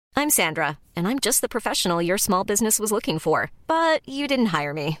I'm Sandra, and I'm just the professional your small business was looking for. But you didn't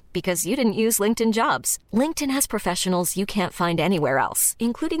hire me because you didn't use LinkedIn Jobs. LinkedIn has professionals you can't find anywhere else,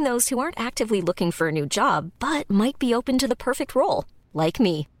 including those who aren't actively looking for a new job, but might be open to the perfect role, like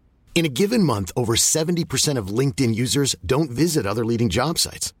me. In a given month, over 70% of LinkedIn users don't visit other leading job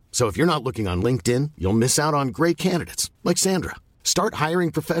sites. So if you're not looking on LinkedIn, you'll miss out on great candidates like Sandra. Start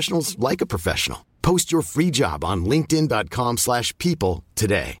hiring professionals like a professional. Post your free job on linkedin.com/people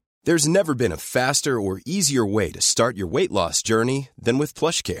today. There's never been a faster or easier way to start your weight loss journey than with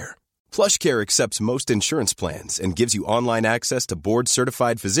PlushCare. PlushCare accepts most insurance plans and gives you online access to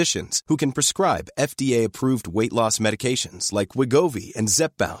board-certified physicians who can prescribe FDA-approved weight loss medications like Wegovy and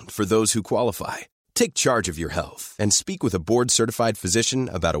Zepbound for those who qualify. Take charge of your health and speak with a board-certified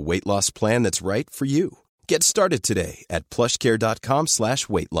physician about a weight loss plan that's right for you. Get started today at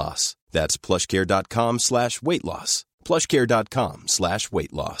plushcare.com/weight loss. That's plushcare.com/weight loss.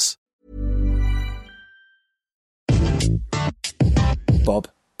 plushcare.com/weight loss. Bob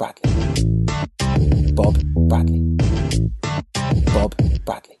Bradley. Bob Bradley. Bob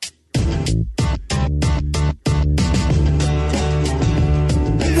Bradley.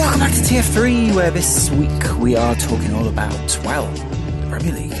 Welcome back to TF3, where this week we are talking all about, well, the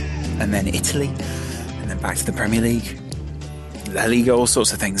Premier League, and then Italy, and then back to the Premier League, La Liga, all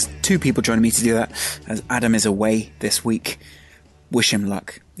sorts of things. Two people joining me to do that, as Adam is away this week. Wish him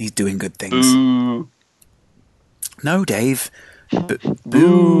luck. He's doing good things. No, Dave.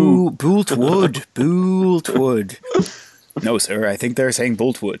 Boltwood. Boltwood. No, sir, I think they're saying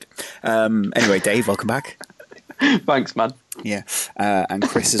Boltwood. Anyway, Dave, welcome back. Thanks, man. Yeah, and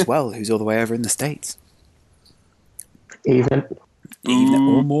Chris as well, who's all the way over in the States. Evening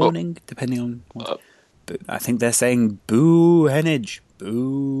or morning, depending on what. But I think they're saying boo Henage.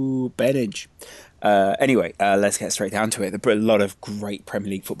 Boo Benage. Anyway, let's get straight down to it. A lot of great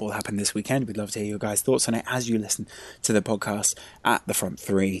Premier League football happened this weekend. We'd love to hear your guys' thoughts on it as you listen to the podcast at the Front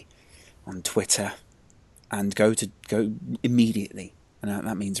Three on Twitter, and go immediately, and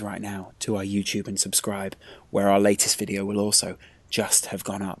that means right now, to our YouTube and subscribe, where our latest video will also just have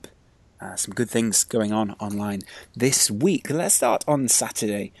gone up. Some good things going on online this week. Let's start on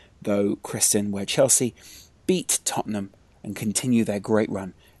Saturday, though, Kristen, where Chelsea beat Tottenham and continue their great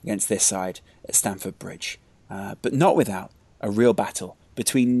run against this side at Stamford Bridge. But not without a real battle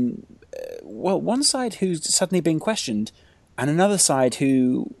between, one side who's suddenly being questioned and another side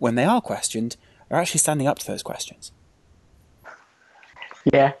who, when they are questioned, are actually standing up to those questions.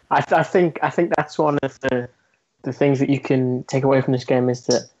 Yeah, I think that's one of the things that you can take away from this game, is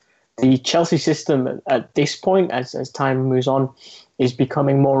that the Chelsea system at this point, as time moves on, is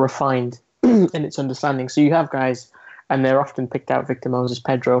becoming more refined in its understanding. So you have guys, and they're often picked out, Victor Moses,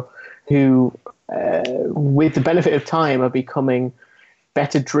 Pedro, who, with the benefit of time, are becoming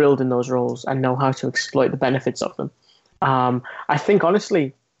better drilled in those roles and know how to exploit the benefits of them. I think,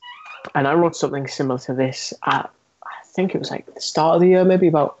 honestly, and I wrote something similar to this at, I think it was like the start of the year,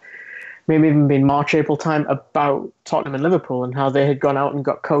 maybe even been March, April time, about Tottenham and Liverpool and how they had gone out and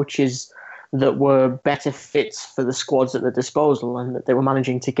got coaches that were better fits for the squads at their disposal, and that they were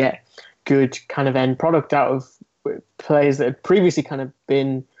managing to get good kind of end product out of players that had previously kind of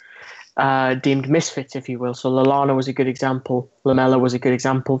been deemed misfits, if you will. So Lallana was a good example. Lamela was a good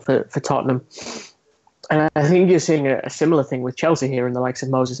example for Tottenham. And I think you're seeing a similar thing with Chelsea here in the likes of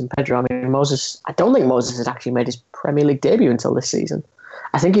Moses and Pedro. I mean, I don't think Moses had actually made his Premier League debut until this season.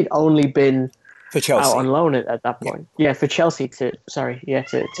 I think he'd only been for Chelsea out on loan at that point. Yeah, for Chelsea, to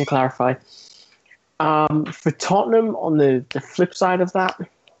clarify. For Tottenham, on the flip side of that,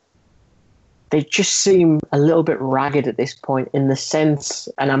 they just seem a little bit ragged at this point, in the sense,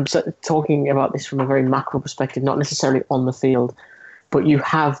 and I'm talking about this from a very macro perspective, not necessarily on the field, but you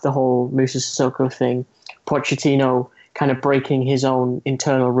have the whole Moussa Sissoko thing, Pochettino kind of breaking his own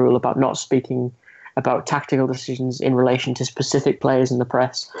internal rule about not speaking about tactical decisions in relation to specific players in the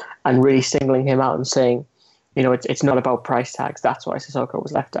press, and really singling him out and saying, it's not about price tags. That's why Sissoko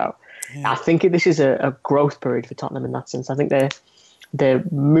was left out. Yeah. I think this is a growth period for Tottenham in that sense. I think they're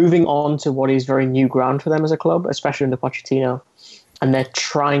moving on to what is very new ground for them as a club, especially under Pochettino, and they're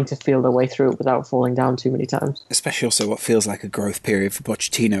trying to feel their way through it without falling down too many times. Especially also what feels like a growth period for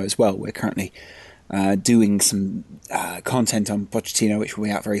Pochettino as well. We're currently doing some content on Pochettino, which will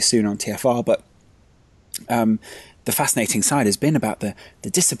be out very soon on TFR, but the fascinating side has been about the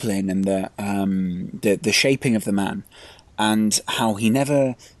discipline and the shaping of the man, and how he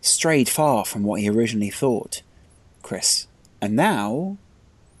never strayed far from what he originally thought, Chris. And now,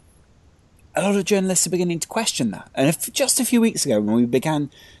 a lot of journalists are beginning to question that. And just a few weeks ago, when we began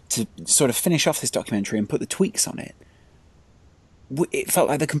to sort of finish off this documentary and put the tweaks on it, it felt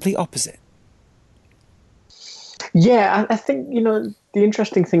like the complete opposite. Yeah, I think, the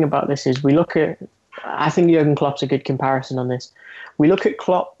interesting thing about this is I think Jurgen Klopp's a good comparison on this. We look at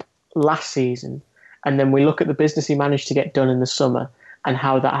Klopp last season, and then we look at the business he managed to get done in the summer and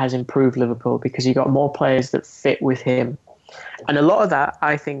how that has improved Liverpool because he got more players that fit with him. And a lot of that,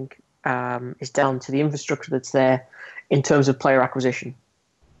 I think, is down to the infrastructure that's there in terms of player acquisition.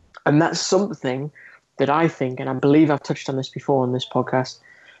 And that's something that I think, and I believe I've touched on this before on this podcast,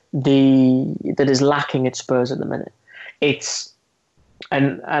 that is lacking at Spurs at the minute.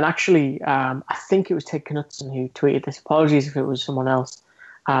 And actually, I think it was Ted Knutson who tweeted this. Apologies if it was someone else.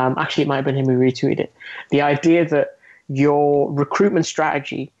 Actually, it might have been him who retweeted it. The idea that your recruitment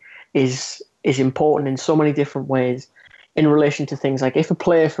strategy is important in so many different ways in relation to things like if a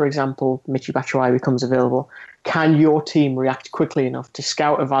player, for example, Michy Batshuayi becomes available, can your team react quickly enough to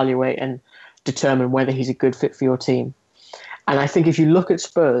scout, evaluate, and determine whether he's a good fit for your team? And I think if you look at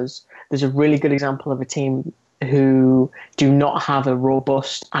Spurs, there's a really good example of a team who do not have a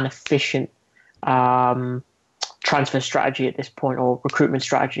robust and efficient transfer strategy at this point, or recruitment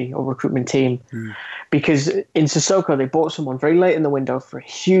strategy, or recruitment team. Because in Sissoko, they bought someone very late in the window for a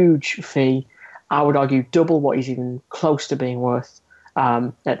huge fee. I would argue double what he's even close to being worth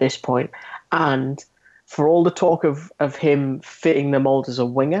at this point. And for all the talk of him fitting the mould as a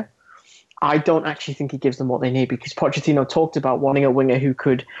winger, I don't actually think he gives them what they need, because Pochettino talked about wanting a winger who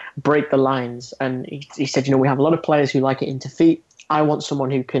could break the lines. And he said, we have a lot of players who like it into feet. I want someone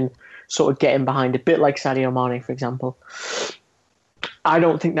who can sort of get in behind, a bit like Sadio Mane, for example. I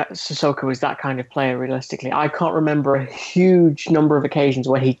don't think that Sissoko is that kind of player, realistically. I can't remember a huge number of occasions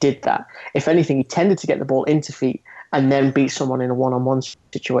where he did that. If anything, he tended to get the ball into feet and then beat someone in a one-on-one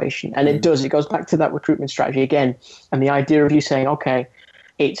situation. And it goes back to that recruitment strategy again. And the idea of you saying, okay,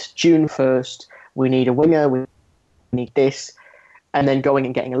 it's June 1st, we need a winger, we need this, and then going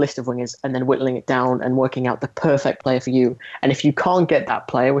and getting a list of wingers and then whittling it down and working out the perfect player for you. And if you can't get that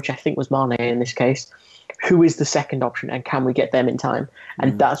player, which I think was Mane in this case, who is the second option and can we get them in time?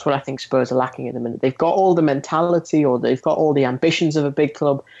 And that's what I think Spurs are lacking at the minute. They've got all the mentality, or they've got all the ambitions of a big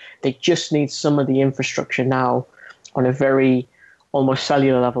club. They just need some of the infrastructure now on a very almost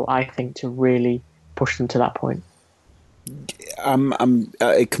cellular level, I think, to really push them to that point.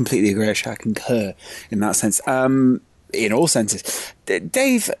 I completely agree. I concur in that sense. In all senses.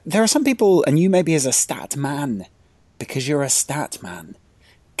 Dave, there are some people, and you maybe as a stat man, because you're a stat man,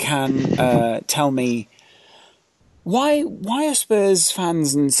 can tell me why are Spurs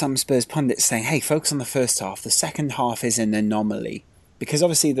fans and some Spurs pundits saying, hey, focus on the first half, the second half is an anomaly? Because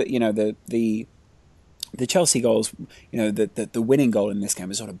obviously the Chelsea goals, the winning goal in this game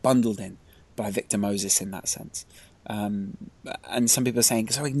was sort of bundled in by Victor Moses in that sense. And some people are saying,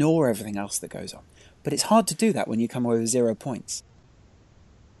 so ignore everything else that goes on. But it's hard to do that when you come away with 0 points.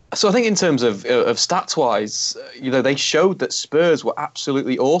 So I think in terms of stats-wise, they showed that Spurs were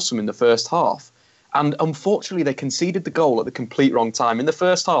absolutely awesome in the first half. And unfortunately, they conceded the goal at the complete wrong time. In the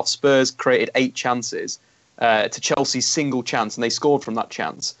first half, Spurs created 8 chances to Chelsea's single chance, and they scored from that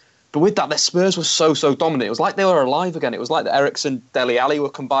chance. But with that, their Spurs were so dominant. It was like they were alive again. It was like the Eriksen, Dele Alli were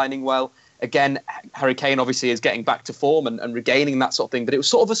combining well. Again, Harry Kane obviously is getting back to form and regaining that sort of thing. But it was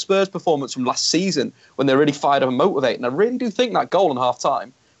sort of a Spurs performance from last season when they really fired up and motivated. And I really do think that goal in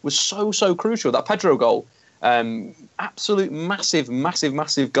half-time was so crucial. That Pedro goal, absolute massive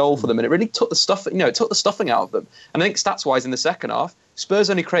goal for them. And it really took the stuffing out of them. And I think stats-wise in the second half, Spurs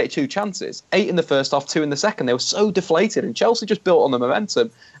only created 2 chances, 8 in the first half, 2 in the second. They were so deflated, and Chelsea just built on the momentum.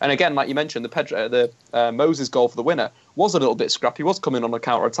 And again, like you mentioned, the Moses goal for the winner was a little bit scrappy, was coming on a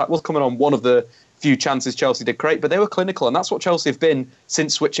counter-attack, was coming on one of the few chances Chelsea did create, but they were clinical, and that's what Chelsea have been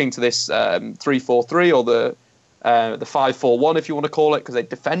since switching to this 3-4-3 or the 5-4-1, if you want to call it, because they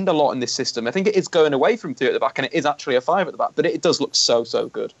defend a lot in this system. I think it is going away from 2 at the back, and it is actually a 5 at the back, but it does look so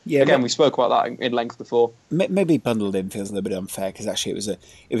good. Yeah, again, we spoke about that in length before. Maybe bundled in feels a little bit unfair, because actually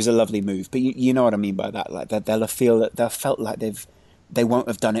it was a lovely move, but you know what I mean by that. Like they'll felt like they won't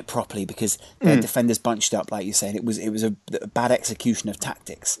have done it properly because their defenders bunched up, like you're saying. It was a bad execution of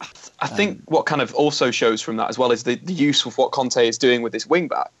tactics. I think what kind of also shows from that as well is the use of what Conte is doing with this wing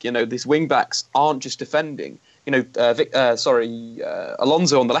back. These wing backs aren't just defending. Alonso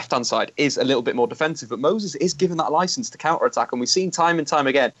on the left-hand side is a little bit more defensive, but Moses is given that license to counter-attack, and we've seen time and time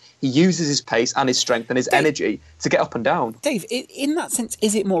again, he uses his pace and his strength and his energy to get up and down. Dave, in that sense,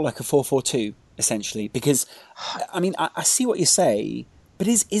 is it more like a 4-4-2, essentially? Because, I mean, I see what you say, but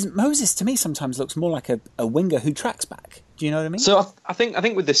is Moses, to me, sometimes looks more like a winger who tracks back. Do you know what I mean? So I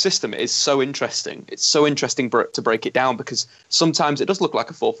think with this system, it is so interesting. It's so interesting to break it down, because sometimes it does look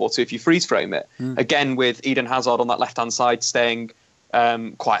like a 4-4-2 if you freeze frame it. Again, with Eden Hazard on that left-hand side staying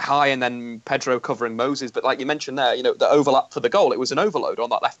quite high, and then Pedro covering Moses. But like you mentioned there, the overlap for the goal, it was an overload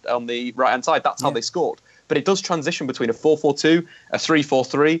on the right-hand side. That's how they scored. But it does transition between a 4-4-2, a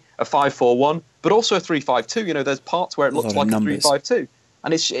 3-4-3, a 5-4-1, but also a 3-5-2. There's parts where it looks like a 3-5-2.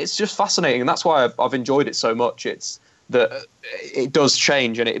 And it's just fascinating, and that's why I've enjoyed it so much. It's that it does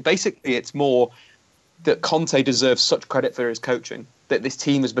change, and it's more that Conte deserves such credit for his coaching, that this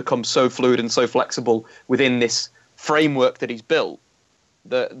team has become so fluid and so flexible within this framework that he's built,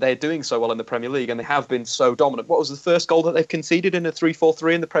 that they're doing so well in the Premier League, and they have been so dominant. What was the first goal that they've conceded in a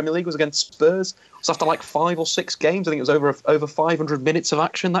 3-4-3 in the Premier League? Was against Spurs. It was after like 5 or 6 games. I think it was over 500 minutes of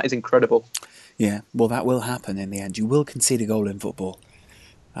action. That is incredible. Yeah, well, that will happen in the end. You will concede a goal in football.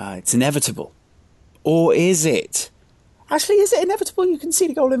 It's inevitable. Or is it? Actually, is it inevitable you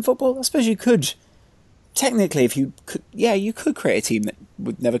concede a goal in football? I suppose you could. Technically, if you could, you could create a team that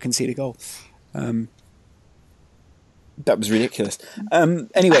would never concede a goal. That was ridiculous. Anyway,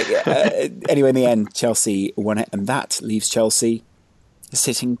 in the end, Chelsea won it, and that leaves Chelsea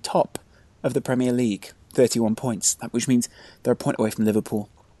sitting top of the Premier League, 31 points, which means they're a point away from Liverpool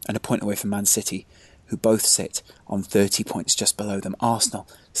and a point away from Man City, who both sit on 30 points just below them. Arsenal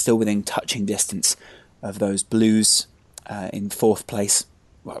still within touching distance of those Blues in 4th place.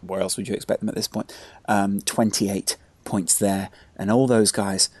 Well, where else would you expect them at this point? 28 points there, and all those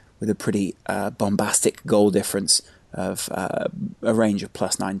guys with a pretty bombastic goal difference of a range of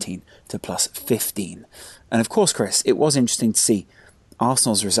plus 19 to plus 15. And of course, Chris, it was interesting to see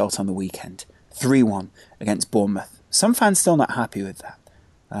Arsenal's result on the weekend, 3-1 against Bournemouth. Some fans still not happy with that.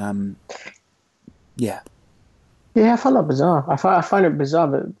 Yeah, I find that bizarre. I find it bizarre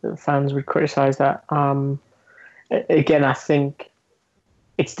that fans would criticise that. Again, I think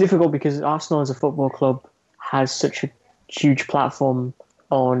it's difficult because Arsenal as a football club has such a huge platform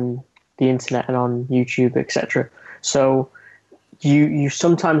on the internet and on YouTube, etc. So you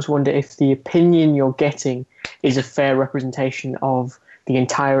sometimes wonder if the opinion you're getting is a fair representation of the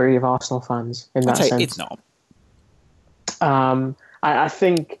entirety of Arsenal fans in that sense. It's not. I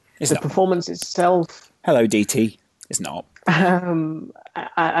think the performance itself... Hello, DT. It's not.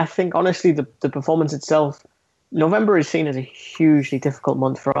 I think, honestly, the performance itself... November is seen as a hugely difficult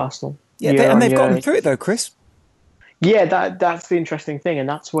month for Arsenal. Yeah, and they've gotten through it, though, Chris. Yeah, that's the interesting thing, and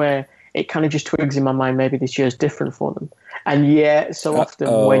that's where it kind of just twigs in my mind maybe this year's different for them. And so often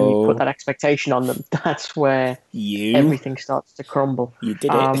when you put that expectation on them, that's where everything starts to crumble. You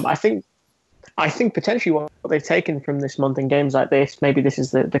did it. I think potentially what they've taken from this month in games like this, maybe this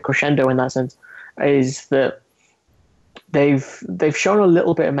is the crescendo in that sense, is that they've shown a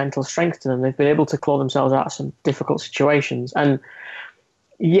little bit of mental strength to them. They've been able to claw themselves out of some difficult situations. And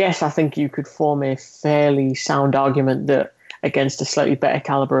yes, I think you could form a fairly sound argument that against a slightly better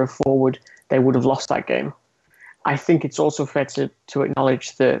caliber of forward, they would have lost that game. I think it's also fair to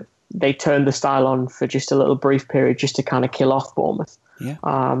acknowledge that they turned the style on for just a little brief period just to kind of kill off Bournemouth. Yeah.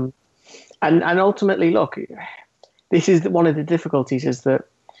 And ultimately, look, this is one of the difficulties, is that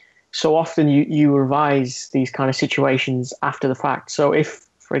so often you revise these kind of situations after the fact. So if,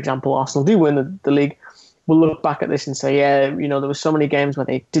 for example, Arsenal do win the league, we'll look back at this and say, there were so many games where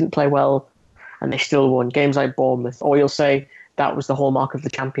they didn't play well and they still won. Games like Bournemouth. Or you'll say that was the hallmark of the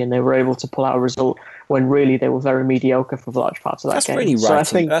champion. They were able to pull out a result when really they were very mediocre for large parts of that game.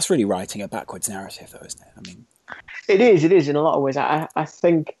 That's really writing a backwards narrative, though, isn't it? I mean, it is in a lot of ways. I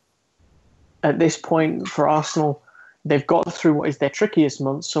think at this point for Arsenal, they've got through what is their trickiest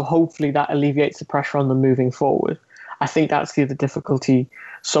month, so hopefully that alleviates the pressure on them moving forward. I think that's the other difficulty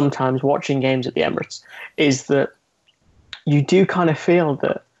sometimes watching games at the Emirates, is that you do kind of feel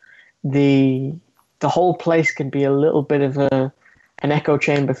that the whole place can be a little bit of an echo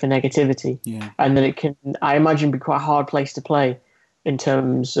chamber for negativity, and that it can, I imagine, be quite a hard place to play in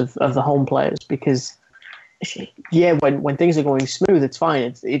terms of the home players, because when things are going smooth, it's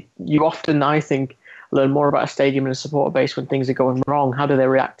fine. You often, I think, learn more about a stadium and a supporter base when things are going wrong. How do they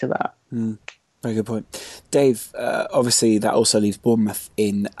react to that? Very good point. Dave, obviously that also leaves Bournemouth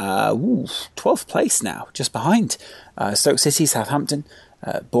in 12th place now, just behind Stoke City, Southampton.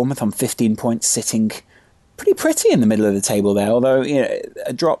 Bournemouth on 15 points, sitting pretty in the middle of the table there, although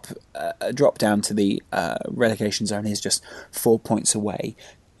a drop down to the relegation zone is just 4 points away.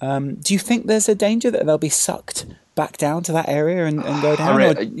 Do you think there's a danger that they'll be sucked back down to that area and go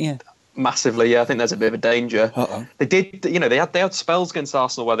down? Massively, I think there's a bit of a danger. They did, they had spells against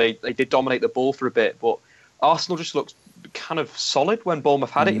Arsenal where they did dominate the ball for a bit, but Arsenal just looked kind of solid when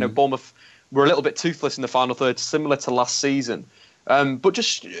Bournemouth had it. Bournemouth were a little bit toothless in the final third, similar to last season. But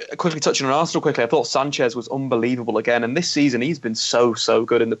just quickly touching on Arsenal quickly, I thought Sanchez was unbelievable again, and this season he's been so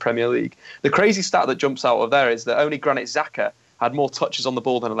good in the Premier League. The crazy stat that jumps out of there is that only Granit Xhaka had more touches on the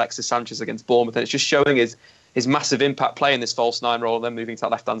ball than Alexis Sanchez against Bournemouth, and it's just showing his massive impact playing this false nine role and then moving to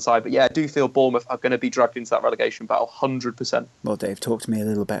that left-hand side. But yeah, I do feel Bournemouth are going to be dragged into that relegation battle 100%. Well, Dave, talk to me a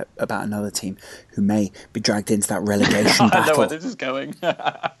little bit about another team who may be dragged into that relegation battle. I know where this is going.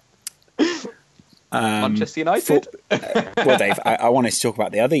 Manchester United. Well, Dave, I wanted to talk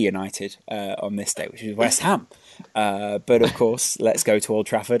about the other United on this day, which is West Ham. But of course, let's go to Old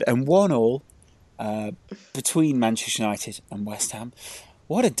Trafford and 1-1 between Manchester United and West Ham.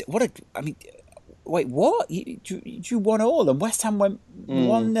 I mean, wait, what? You 1-1 and West Ham went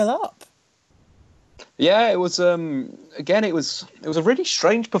 1-0 up. Yeah, it was. Again, it was a really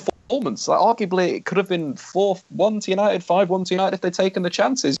strange performance. Like, arguably, it could have been 4-1 to United, 5-1 to United if they'd taken the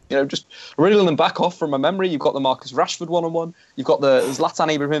chances. Just reeling them back off from my memory. You've got the Marcus Rashford 1-on-1. You've got the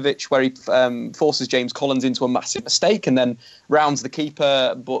Zlatan Ibrahimovic where he forces James Collins into a massive mistake and then rounds the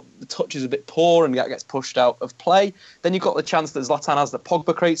keeper, but the touch is a bit poor and that gets pushed out of play. Then you've got the chance that Zlatan has that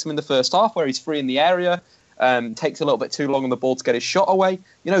Pogba creates him in the first half where he's free in the area, takes a little bit too long on the ball to get his shot away.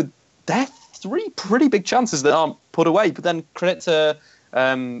 They're three pretty big chances that aren't put away. But then credit to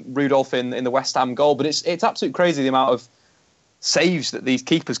Rudolph in the West Ham goal. But it's absolutely crazy the amount of saves that these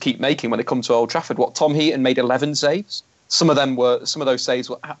keepers keep making when they come to Old Trafford. Tom Heaton made 11 saves. Some of those saves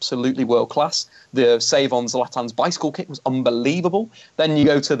were absolutely world class. The save on Zlatan's bicycle kick was unbelievable. Then you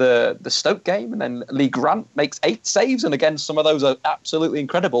go to the Stoke game, and then Lee Grant makes 8 saves, and again some of those are absolutely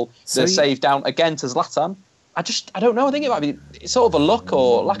incredible. The save down again to Zlatan. I don't know. I think it might be sort of a luck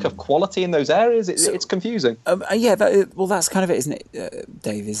or lack of quality in those areas. It's confusing. That's kind of it, isn't it,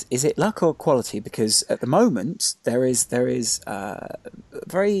 Dave? Is it luck or quality? Because at the moment there is a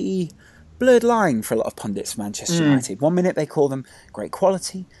very blurred line for a lot of pundits for Manchester United. One minute they call them great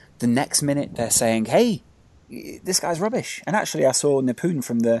quality, the next minute they're saying, "Hey, this guy's rubbish." And actually, I saw Nipun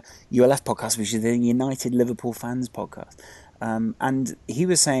from the ULF podcast, which is the United Liverpool Fans podcast. And he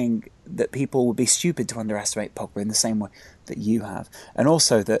was saying that people would be stupid to underestimate Pogba in the same way that you have. And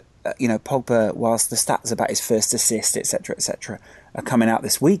also that, Pogba, whilst the stats about his first assist, etc., are coming out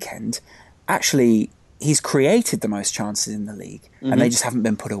this weekend, actually, he's created the most chances in the league, and they just haven't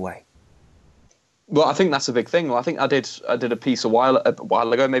been put away. Well, I think that's a big thing. Well, I think I did a piece a while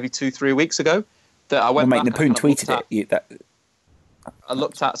ago, maybe 2-3 weeks ago, that I went back. Nipun tweeted it. I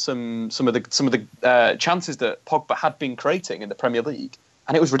looked at some of the chances that Pogba had been creating in the Premier League,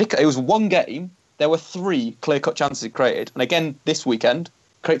 and it was ridiculous. It was one game. There were 3 clear-cut chances he created, and again this weekend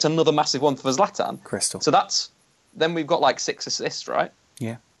creates another massive one for Zlatan. Crystal. So then we've got like 6 assists, right?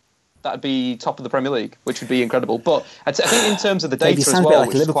 Yeah. That'd be top of the Premier League, which would be incredible. But I think in terms of the data as well,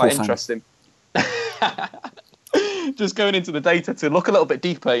 which is quite interesting. Just going into the data to look a little bit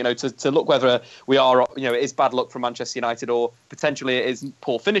deeper, to look whether we are, it is bad luck for Manchester United or potentially it is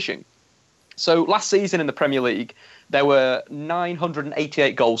poor finishing. So last season in the Premier League, there were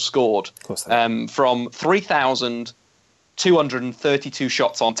 988 goals scored from 3,232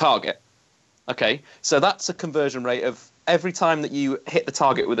 shots on target. Okay, so that's a conversion rate of every time that you hit the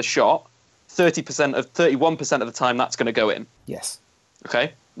target with a shot, 31% of the time that's going to go in. Yes.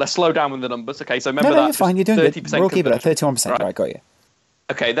 Okay. Let's slow down with the numbers. Okay, so remember you're fine. You're doing 30% good. We'll keep it at 31%. Right, got you.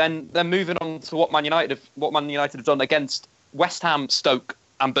 Okay, then moving on to what Man United have done against West Ham, Stoke,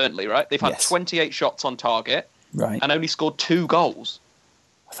 and Burnley. Right, they've had 28 shots on target, right, and only scored 2 goals.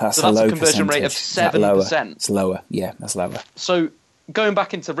 That's a low conversion rate of 7%. It's lower. Yeah, that's lower. So going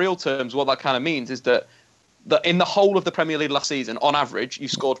back into real terms, what that kind of means is that in the whole of the Premier League last season, on average, you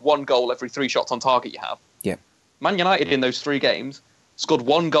scored 1 goal every 3 shots on target you have. Yeah. Man United in those 3 games scored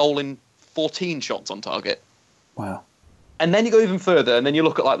 1 goal in 14 shots on target. Wow. And then you go even further, and then you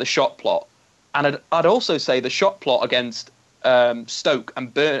look at like the shot plot. And I'd also say the shot plot against Stoke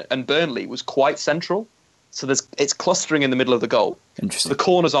and Burnley was quite central. So it's clustering in the middle of the goal. Interesting. So the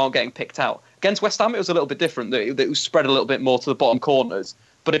corners aren't getting picked out. Against West Ham, it was a little bit different. It was spread a little bit more to the bottom corners.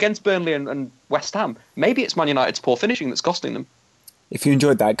 But against Burnley and West Ham, maybe it's Man United's poor finishing that's costing them. If you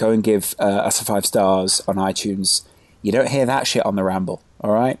enjoyed that, go and give us a 5 stars on iTunes. You don't hear that shit on the Ramble, all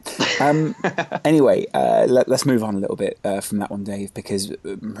right? Anyway, let's move on a little bit from that one, Dave, because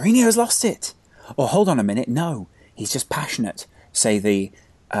Mourinho's lost it. Or hold on a minute, no, he's just passionate, say the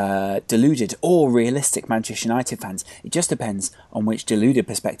deluded or realistic Manchester United fans. It just depends on which deluded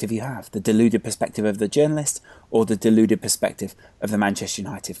perspective you have. The deluded perspective of the journalist or the deluded perspective of the Manchester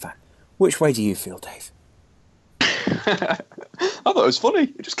United fan. Which way do you feel, Dave? I thought it was funny.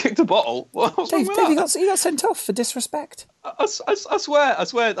 He just kicked a bottle. What's wrong with that? He got sent off for disrespect. I swear.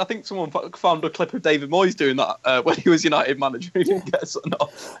 I think someone found a clip of David Moyes doing that when he was United manager. He didn't get sent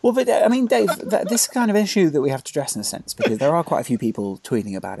off. Well, but I mean, Dave, this kind of issue that we have to address in a sense, because there are quite a few people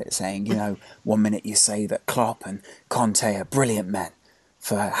tweeting about it, saying, 1 minute you say that Klopp and Conte are brilliant men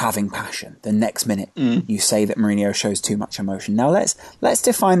for having passion. The next minute you say that Mourinho shows too much emotion. Now let's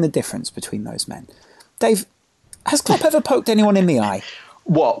define the difference between those men. Dave, has Klopp ever poked anyone in the eye?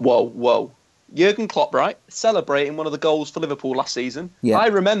 Whoa. Jurgen Klopp, right? Celebrating one of the goals for Liverpool last season. Yeah. I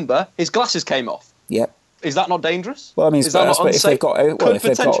remember his glasses came off. Yep. Is that not dangerous? Well, I mean, is that not if they've got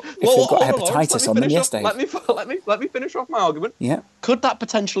hepatitis on them, yes, Dave. Let me finish off my argument. Yeah. Could that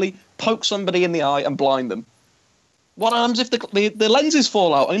potentially poke somebody in the eye and blind them? What happens if the lenses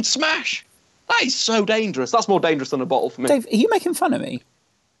fall out and smash? That is so dangerous. That's more dangerous than a bottle for me. Dave, are you making fun of me?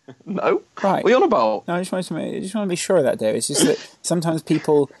 No. Right. What are you on about? No, I just want to be sure of that, Dave. It's just that sometimes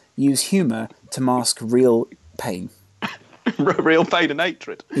people use humour to mask real pain. Real pain and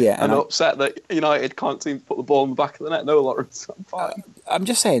hatred. Yeah. And upset that United can't seem to put the ball in the back of the net. No, Lawrence. I'm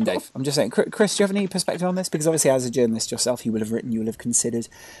just saying, Dave. I'm just saying. Chris, do you have any perspective on this? Because obviously, as a journalist yourself, you will have considered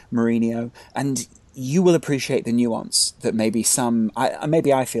Mourinho, and you will appreciate the nuance that maybe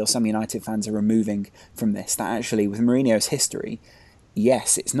I feel some United fans are removing from this. That actually, with Mourinho's history,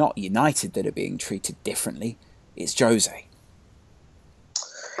 yes, it's not United that are being treated differently. It's Jose.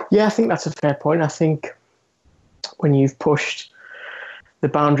 Yeah, I think that's a fair point. I think when you've pushed the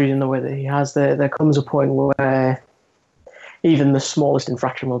boundaries in the way that he has, there comes a point where even the smallest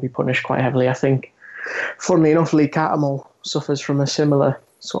infraction will be punished quite heavily. I think, funnily enough, Lee Cattermole suffers from a similar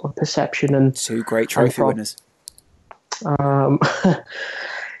sort of perception. And 2 great trophy winners.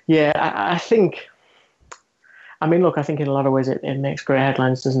 Yeah, I think... I mean, look, I think in a lot of ways it makes great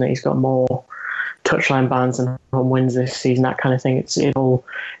headlines, doesn't it? He's got more touchline bans and home wins this season, that kind of thing. It all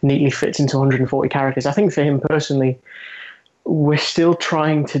neatly fits into 140 characters. I think for him personally, we're still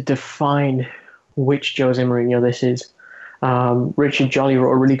trying to define which Jose Mourinho this is. Richard Jolly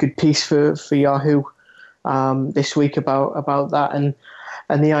wrote a really good piece for Yahoo this week about that,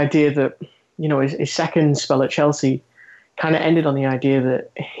 and the idea that his second spell at Chelsea kind of ended on the idea that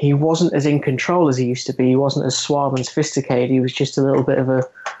he wasn't as in control as he used to be. He wasn't as suave and sophisticated. He was just a little bit of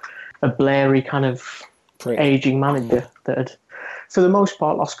a blairy kind of aging manager that had, for the most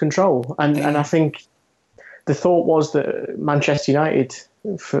part, lost control. And I think the thought was that Manchester United,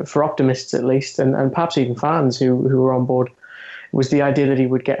 for optimists at least, and perhaps even fans who were on board, was the idea that he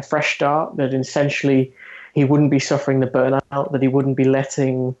would get a fresh start, that essentially he wouldn't be suffering the burnout, that he wouldn't be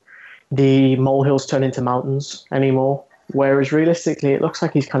letting the molehills turn into mountains anymore. Whereas realistically, it looks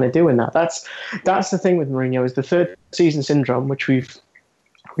like he's kind of doing that. That's the thing with Mourinho, is the third season syndrome, which we've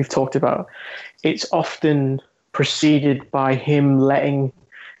talked about. It's often preceded by him letting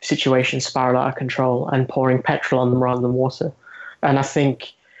situations spiral out of control and pouring petrol on them rather than water. And I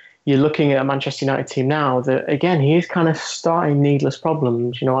think you're looking at a Manchester United team now that, again, he is kind of starting needless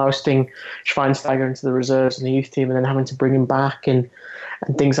problems. Ousting Schweinsteiger into the reserves and the youth team and then having to bring him back and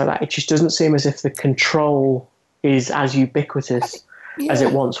things like that. It just doesn't seem as if the control is as ubiquitous as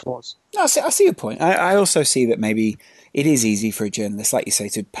it once was. No, I see your point. I also see that maybe it is easy for a journalist, like you say,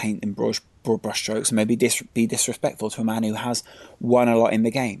 to paint in broad brushstrokes and maybe be disrespectful to a man who has won a lot in the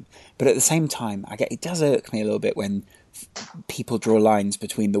game. But at the same time, it does irk me a little bit when people draw lines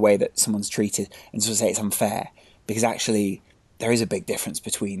between the way that someone's treated and sort of say it's unfair, because actually there is a big difference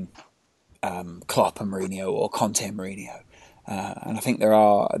between Klopp and Mourinho or Conte and Mourinho. And I think there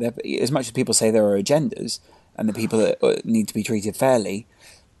are, as much as people say there are agendas, and the people that need to be treated fairly,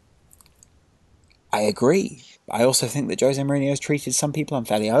 I agree. I also think that Jose Mourinho has treated some people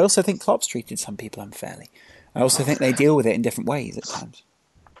unfairly. I also think Klopp's treated some people unfairly. I also think they deal with it in different ways at times.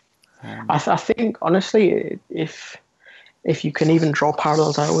 I think, honestly, if you can even draw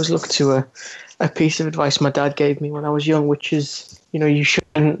parallels, I always look to a piece of advice my dad gave me when I was young, which is, you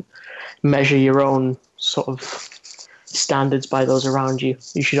shouldn't measure your own sort of standards by those around you.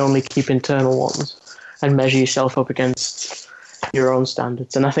 You should only keep internal ones and measure yourself up against your own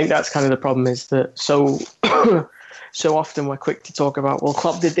standards. And I think that's kind of the problem, is that so often we're quick to talk about, well,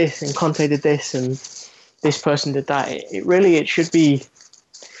 Klopp did this and Conte did this and this person did that. It should be,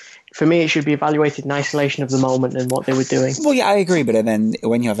 for me, it should be evaluated in isolation of the moment and what they were doing. Well, yeah, I agree. But then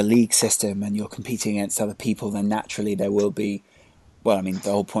when you have a league system and you're competing against other people, then naturally there will be, well, I mean,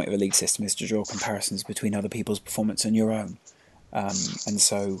 the whole point of a league system is to draw comparisons between other people's performance and your own. And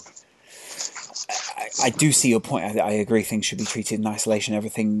so I do see your point. I agree things should be treated in isolation.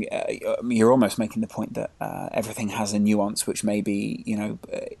 Everything, you're almost making the point that everything has a nuance which maybe,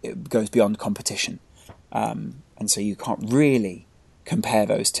 it goes beyond competition. And and so you can't really compare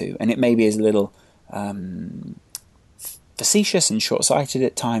those two. And it maybe is a little facetious and short-sighted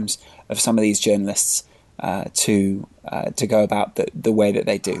at times of some of these journalists to go about the way that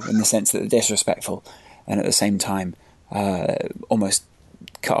they do, in the sense that they're disrespectful and at the same time almost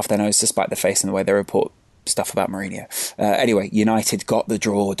cut off their nose to spite the face in the way they report stuff about Mourinho. Anyway, United got the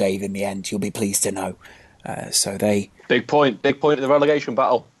draw, Dave, in the end. You'll be pleased to know. So they... Big point in the relegation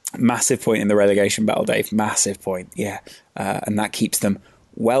battle. Massive point in the relegation battle, Dave. Massive point, yeah. And that keeps them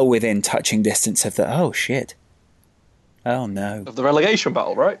well within touching distance of the... Oh, shit. Oh, no. Of the relegation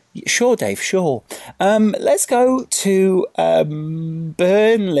battle, right? Sure, Dave, sure. Let's go to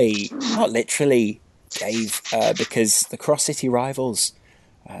Burnley. Not literally, Dave, because the Cross City rivals,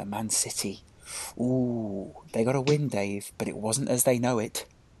 Man City... Ooh, they got a win, Dave, but it wasn't as they know it.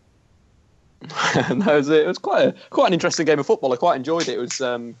 No, it was quite an interesting game of football. I quite enjoyed it. It was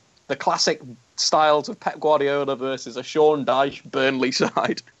the classic styles of Pep Guardiola versus a Sean Dyche Burnley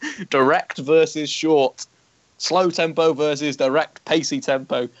side. Direct versus short. Slow tempo versus direct, pacey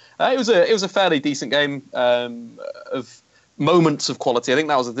tempo. It was a fairly decent game of moments of quality. I think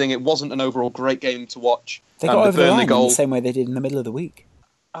that was the thing. It wasn't an overall great game to watch. They got over the line in the same way they did in the middle of the week.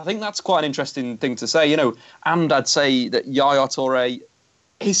 I think that's quite an interesting thing to say, and I'd say that Yaya Toure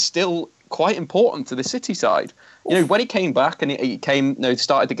is still quite important to the City side. When he came back and he came,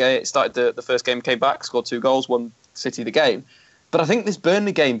 started the first game, came back, scored 2 goals, won City the game. But I think this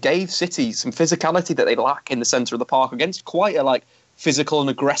Burnley game gave City some physicality that they lack in the centre of the park against quite a physical and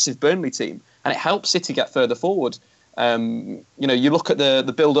aggressive Burnley team, and it helped City get further forward. You look at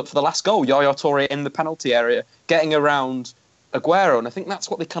the build-up for the last goal, Yaya Toure in the penalty area, getting around Aguero, and I think that's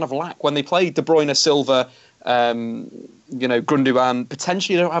what they kind of lack when they play De Bruyne, Silva, Gundogan.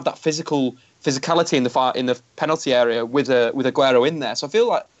 Potentially, they don't have that physicality in the penalty area with Aguero in there. So I feel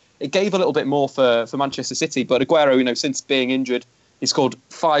like it gave a little bit more for Manchester City. But Aguero, since being injured, he scored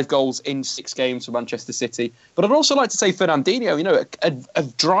 5 goals in 6 games for Manchester City. But I'd also like to say Fernandinho, a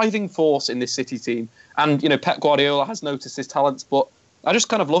driving force in this City team. And Pep Guardiola has noticed his talents, but I just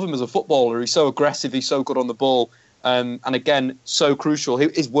kind of love him as a footballer. He's so aggressive. He's so good on the ball. And again, so crucial.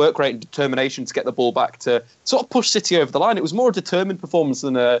 His work rate and determination to get the ball back to sort of push City over the line. It was more a determined performance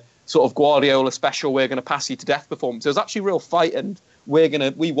than a sort of Guardiola special, we're going to pass you to death performance. It was actually a real fight, and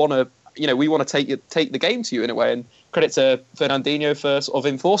we want to take the game to you in a way. And credit to Fernandinho for sort of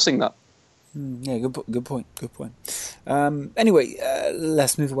enforcing that. Yeah, good point. Anyway,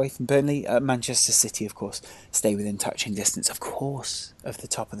 let's move away from Burnley. Manchester City, of course, stay within touching distance, of course, of the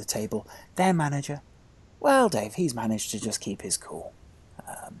top of the table. Their manager. Well, Dave, he's managed to just keep his cool.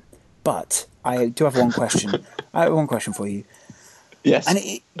 But I do have one question. I have one question for you. Yes. And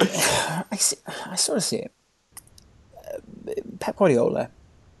I sort of see it. Pep Guardiola,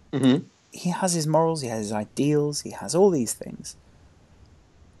 mm-hmm. He has his morals, he has his ideals, he has all these things.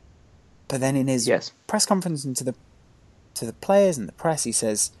 But then in his press conference and to the players and the press, he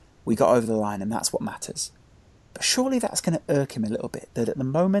says, we got over the line and that's what matters. But surely that's going to irk him a little bit, that at the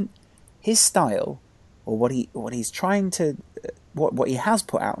moment, his style... or what he's trying to, what he has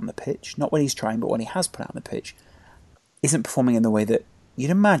put out on the pitch, not what he's trying, but what he has put out on the pitch, isn't performing in the way that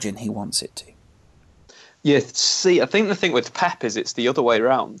you'd imagine he wants it to. Yeah, see, I think the thing with Pep is it's the other way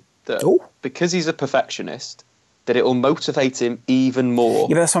around. That because he's a perfectionist, that it will motivate him even more.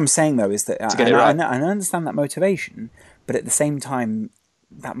 Yeah, but that's what I'm saying, though, is that I understand that motivation, but at the same time,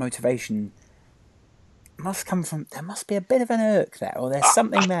 that motivation... must come from, there must be a bit of an irk there, or there's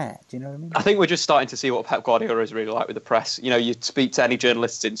something there. Do you know what I mean? I think we're just starting to see what Pep Guardiola is really like with the press. You speak to any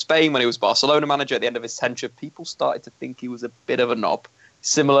journalists in Spain when he was Barcelona manager at the end of his tenure, people started to think he was a bit of a knob.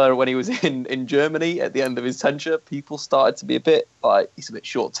 Similar when he was in Germany at the end of his tenure, people started to be a bit he's a bit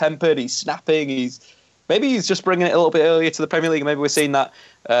short-tempered, he's snapping, maybe he's just bringing it a little bit earlier to the Premier League. Maybe we're seeing that,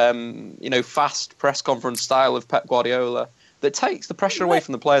 fast press conference style of Pep Guardiola that takes the pressure away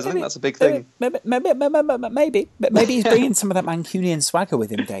from the players. I think that's a big thing. Maybe he's bringing some of that Mancunian swagger with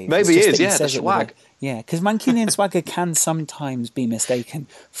him, Dave. Maybe he is, the swag. Because Mancunian swagger can sometimes be mistaken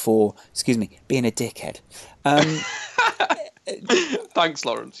for, being a dickhead. Thanks,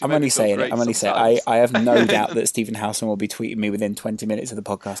 Lawrence. I'm only saying it. I have no doubt that Stephen Howson will be tweeting me within 20 minutes of the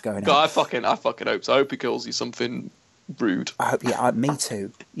podcast going out. I fucking hope so. I hope he calls you something rude. I hope, me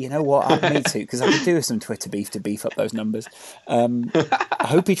too. You know what? Me too, because I could do with some Twitter beef to beef up those numbers. I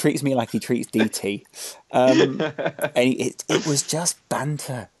hope he treats me like he treats DT. And it was just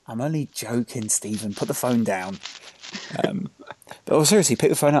banter. I'm only joking, Stephen. Put the phone down. But seriously, pick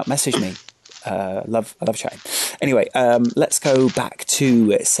the phone up, message me. I love chatting. Anyway, let's go back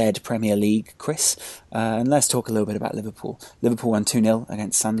to said Premier League, Chris, and let's talk a little bit about Liverpool. Liverpool won 2-0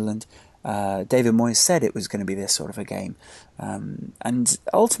 against Sunderland. David Moyes said it was going to be this sort of a game. And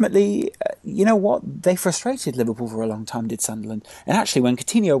ultimately, you know what? They frustrated Liverpool for a long time, did Sunderland. And actually, when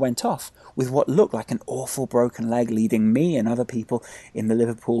Coutinho went off with what looked like an awful broken leg, leading me and other people in the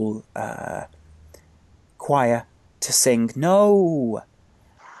Liverpool choir to sing, "No!"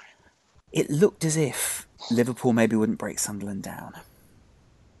 it looked as if Liverpool maybe wouldn't break Sunderland down.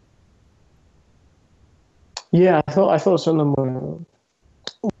 Yeah, I thought Sunderland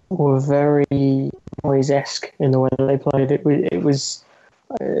were very Moyes-esque in the way that they played. It was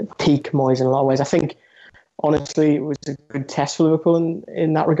peak Moyes in a lot of ways. I think, honestly, it was a good test for Liverpool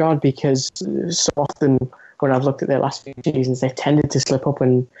in that regard, because so often when I've looked at their last few seasons, they've tended to slip up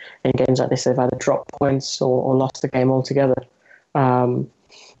in games like this. They've either dropped points or lost the game altogether. And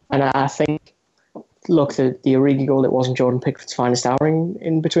I think, look, the Origi goal, it wasn't Jordan Pickford's finest hour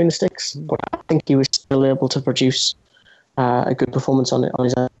in between the sticks, but I think he was still able to produce a good performance on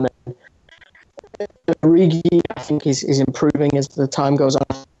his own. Origi, I think, is improving as the time goes on.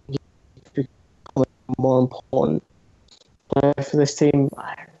 He's becoming a more important player for this team.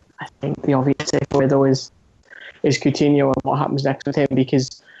 I think the obvious takeaway, though, is Coutinho and what happens next with him,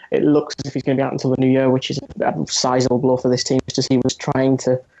 because it looks as if he's going to be out until the new year, which is a sizable blow for this team, just as he was trying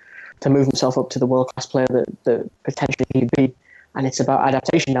to move himself up to the world-class player that potentially he'd be. And it's about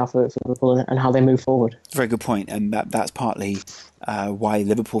adaptation now for Liverpool and how they move forward. Very good point, and that's partly why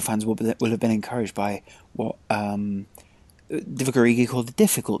Liverpool fans will have been encouraged by what Divock Origi called a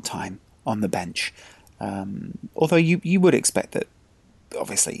difficult time on the bench. Although you would expect that,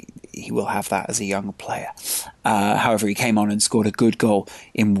 obviously, he will have that as a young player. However, he came on and scored a good goal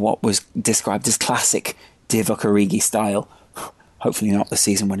in what was described as classic Divock Origi style. Hopefully not the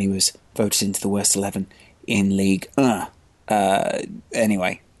season when he was voted into the worst 11 in League.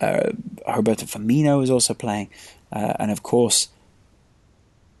 Anyway, Roberto Firmino was also playing. And of course,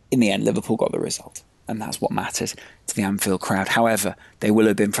 in the end, Liverpool got the result. And that's what mattered to the Anfield crowd. However, they will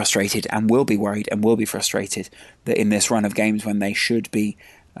have been frustrated and will be worried and will be frustrated that in this run of games when they should be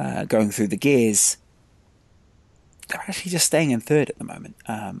going through the gears, they're actually just staying in third at the moment.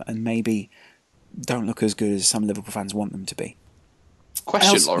 And maybe don't look as good as some Liverpool fans want them to be.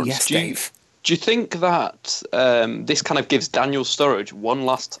 Question, Lawrence. Yes, Dave. Do you think that this kind of gives Daniel Sturridge one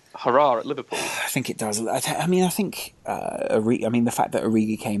last hurrah at Liverpool? I think it does. I think the fact that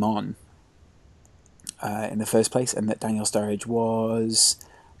Origi came on in the first place and that Daniel Sturridge was...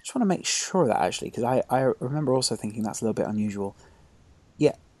 I just want to make sure of that, actually, because I remember also thinking that's a little bit unusual.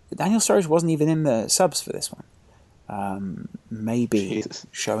 Yeah, Daniel Sturridge wasn't even in the subs for this one. Maybe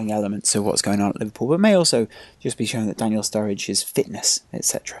showing elements of what's going on at Liverpool, but may also just be showing that Daniel Sturridge's fitness,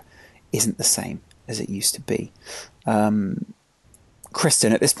 etc., isn't the same as it used to be.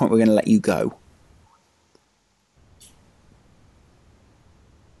 Kristen, at this point we're going to let you go.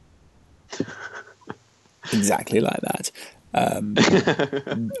 Exactly like that. And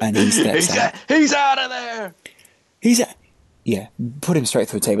he steps out. He's out of there! Yeah, put him straight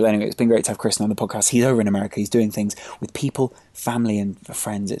through the table. Anyway, it's been great to have Kristen on the podcast. He's over in America. He's doing things with people, family and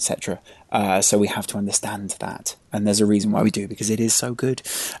friends, etc. So we have to understand that. And there's a reason why we do, because it is so good.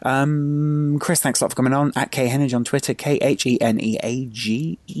 Chris, thanks a lot for coming on. At Khenage on Twitter, Kheneage.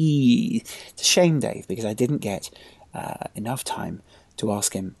 It's a shame, Dave, because I didn't get enough time to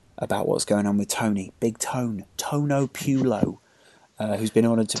ask him about what's going on with Tony. Big Tono Pulo, who's been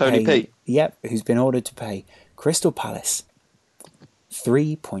ordered to Tony pay... P. Yep, who's been ordered to pay Crystal Palace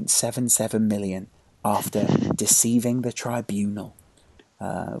 $3.77 million after deceiving the tribunal.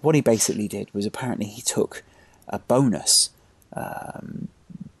 What he basically did was apparently he took a bonus, not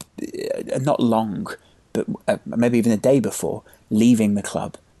long, but maybe even a day before leaving the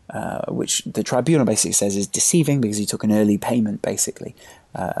club, which the tribunal basically says is deceiving because he took an early payment, basically,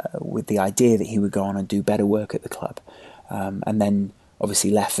 with the idea that he would go on and do better work at the club, and then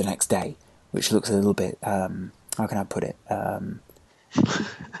obviously left the next day, which looks a little bit, how can I put it?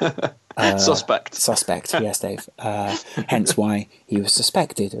 Suspect, yes, Dave. Hence why he was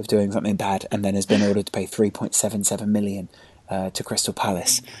suspected of doing something bad and then has been ordered to pay $3.77 million to Crystal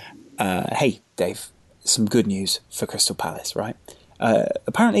Palace. Hey, Dave, some good news for Crystal Palace, right?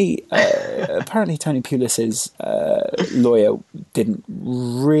 Apparently Tony Pulis's lawyer didn't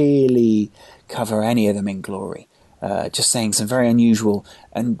really cover any of them in glory. Just saying some very unusual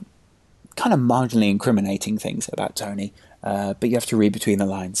and kind of marginally incriminating things about Tony. But you have to read between the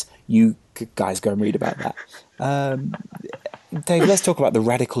lines. You guys go and read about that. Dave, let's talk about the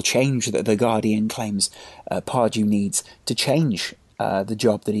radical change that The Guardian claims Pardew needs to change the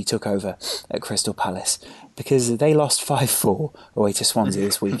job that he took over at Crystal Palace, because they lost 5-4 away to Swansea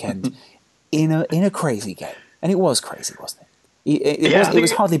this weekend in a crazy game. And it was crazy, wasn't it? It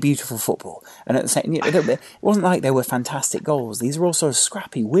was hardly beautiful football, and at the same, it wasn't like they were fantastic goals. These were also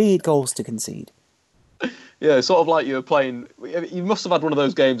scrappy, weird goals to concede. Yeah, it's sort of like you were playing. You must have had one of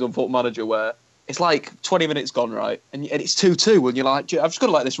those games on Football Manager where it's like 20 minutes gone, right, and it's 2-2, and you're like, I've just got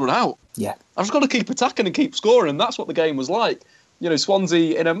to let this run out. Yeah, I've just got to keep attacking and keep scoring, and that's what the game was like.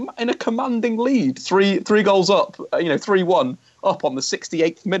 Swansea in a commanding lead, three goals up, 3-1 up on the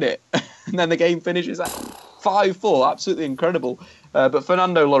 68th minute, and then the game finishes at 5-4. Absolutely incredible. But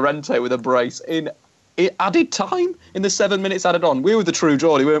Fernando Llorente with a brace in added time in the 7 minutes added on. We were the true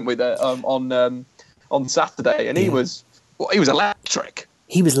Geordie, weren't we? There on Saturday, and he was electric.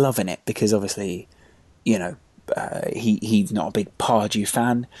 He was loving it because obviously, he's not a big Pardew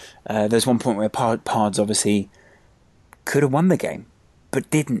fan. There's one point where Pards obviously could have won the game, but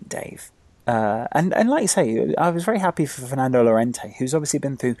didn't, Dave. And like you say, I was very happy for Fernando Llorente, who's obviously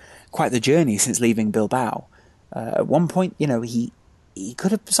been through quite the journey since leaving Bilbao. At one point, he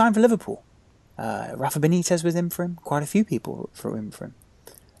could have signed for Liverpool. Rafa Benitez was in for him. Quite a few people were in for him.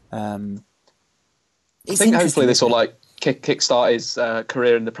 I think hopefully this will kickstart his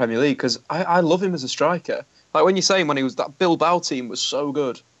career in the Premier League, because I love him as a striker. Like when you're saying when he was that Bilbao team was so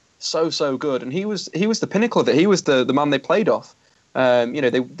good, so good, and he was the pinnacle of it. He was the man they played off.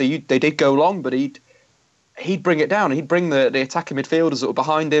 They did go long, but he'd bring it down. He'd bring the attacking midfielders that were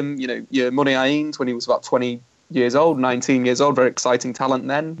behind him. Your Money Ains when he was about 19 years old, very exciting talent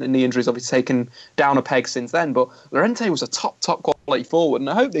then. And the injuries obviously taken down a peg since then. But Llorente was a top quality forward, and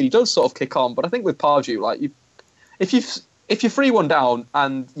I hope that he does sort of kick on. But I think with Pardew, if you're 3-1 down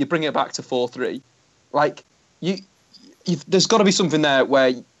and you bring it back to 4-3, there's got to be something there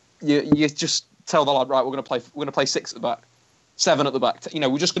where you just tell the lad, right, we're going to play 6 at the back, 7 at the back.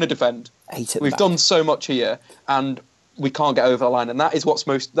 We're just going to defend. We've done so much here, and we can't get over the line. And that's what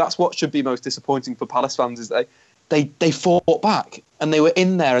should be most disappointing for Palace fans, is they fought back and they were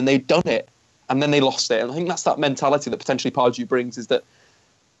in there and they'd done it, and then they lost it. And I think that's that mentality that potentially Pardew brings, is that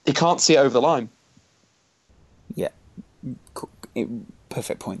he can't see it over the line. Yeah,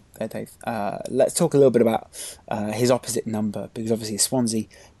 perfect point there, Dave. Let's talk a little bit about his opposite number, because obviously Swansea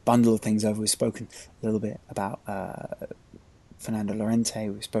bundled things over. We've spoken a little bit about Fernando Llorente.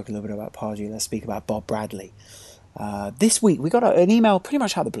 We've spoken a little bit about Pardew. Let's speak about Bob Bradley. This week we got an email pretty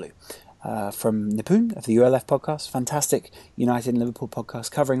much out of the blue from Nipun of the ULF podcast, fantastic United and Liverpool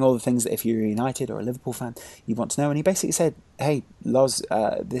podcast, covering all the things that if you're a United or a Liverpool fan you want to know. And he basically said, hey Loz,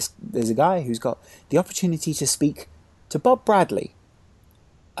 there's a guy who's got the opportunity to speak to Bob Bradley,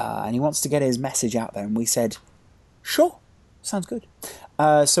 and he wants to get his message out there. And we said, sure, sounds good.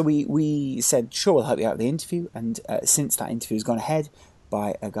 So we said, sure, we'll help you out with the interview. And since that interview has gone ahead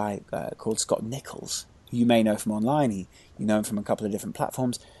by a guy called Scott Nichols, who you may know from online, you know him from a couple of different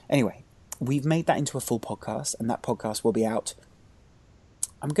platforms. Anyway, we've made that into a full podcast, and that podcast will be out,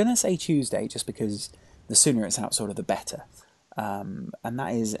 I'm going to say Tuesday, just because the sooner it's out, sort of the better. And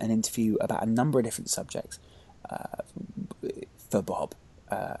that is an interview about a number of different subjects for Bob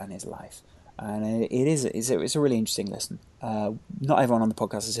and his life. And it's a really interesting listen. Not everyone on the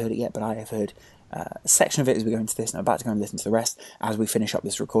podcast has heard it yet, but I have heard a section of it as we go into this, and I'm about to go and listen to the rest as we finish up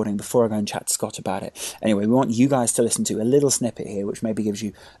this recording before I go and chat to Scott about it. Anyway, we want you guys to listen to a little snippet here, which maybe gives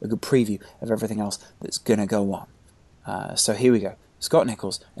you a good preview of everything else that's going to go on. So here we go. Scott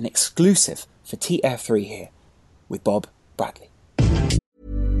Nichols, an exclusive for TF3 here with Bob Bradley.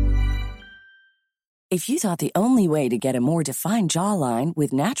 If you thought the only way to get a more defined jawline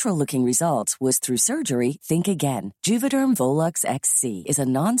with natural-looking results was through surgery, think again. Juvederm Volux XC is a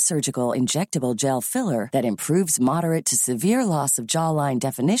non-surgical injectable gel filler that improves moderate to severe loss of jawline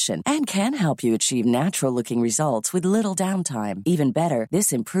definition and can help you achieve natural-looking results with little downtime. Even better,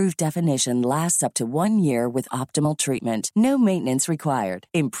 this improved definition lasts up to 1 year with optimal treatment. No maintenance required.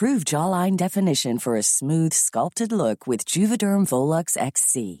 Improve jawline definition for a smooth, sculpted look with Juvederm Volux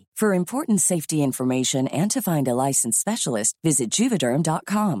XC. For important safety information and to find a licensed specialist, visit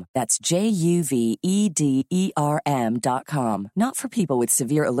Juvederm.com. That's JUVEDERM.com. Not for people with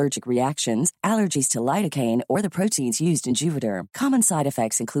severe allergic reactions, allergies to lidocaine, or the proteins used in Juvederm. Common side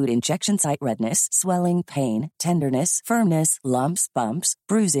effects include injection site redness, swelling, pain, tenderness, firmness, lumps, bumps,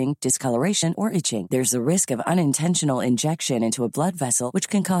 bruising, discoloration, or itching. There's a risk of unintentional injection into a blood vessel, which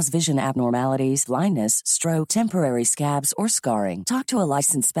can cause vision abnormalities, blindness, stroke, temporary scabs, or scarring. Talk to a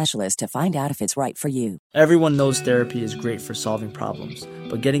licensed specialist to find out if it's right for you. Everyone knows therapy is great for solving problems,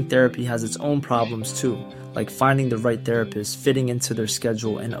 but getting therapy has its own problems too, like finding the right therapist, fitting into their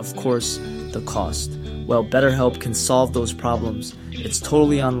schedule, and of course, the cost. Well, BetterHelp can solve those problems. It's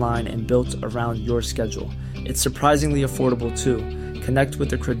totally online and built around your schedule. It's surprisingly affordable too. Connect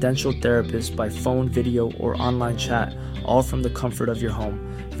with a credentialed therapist by phone, video, or online chat, all from the comfort of your home.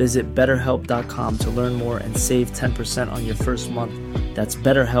 Visit BetterHelp.com to learn more and save 10% on your first month. That's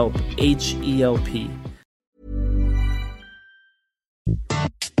BetterHelp, H-E-L-P.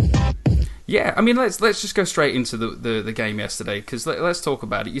 Yeah, I mean, let's just go straight into the game yesterday, because let's talk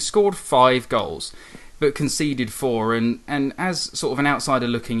about it. You scored 5 goals, but conceded 4, and as sort of an outsider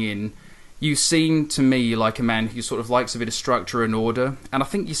looking in, you seem to me like a man who sort of likes a bit of structure and order, and I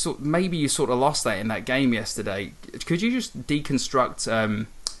think maybe you sort of lost that in that game yesterday. Could you just deconstruct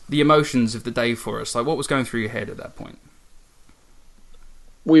the emotions of the day for us? Like, what was going through your head at that point?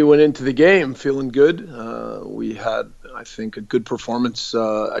 We went into the game feeling good. We had, I think, a good performance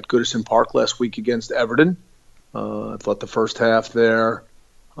at Goodison Park last week against Everton. I thought the first half there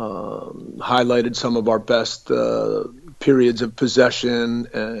highlighted some of our best periods of possession,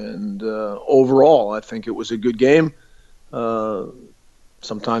 and overall, I think it was a good game.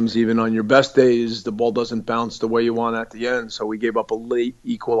 Sometimes even on your best days, the ball doesn't bounce the way you want at the end, so we gave up a late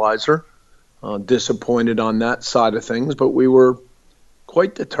equalizer. Disappointed on that side of things, but we were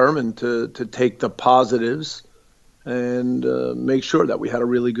quite determined to take the positives and make sure that we had a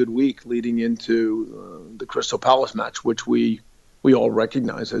really good week leading into the Crystal Palace match, which we all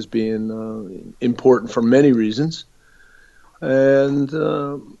recognize as being important for many reasons. And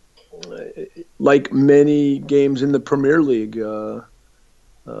like many games in the Premier League, a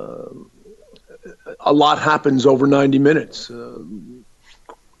lot happens over 90 minutes.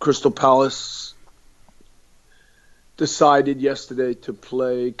 Crystal Palace decided yesterday to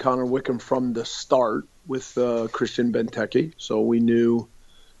play Connor Wickham from the start with Christian Benteke. So we knew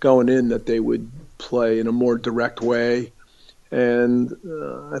going in that they would play in a more direct way. And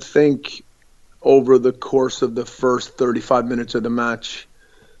I think over the course of the first 35 minutes of the match,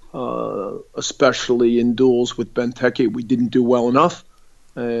 especially in duels with Benteke, we didn't do well enough.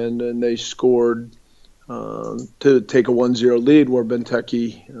 And then they scored to take a 1-0 lead, where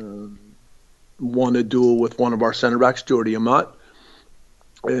Benteke won a duel with one of our center backs, Jordi Amat.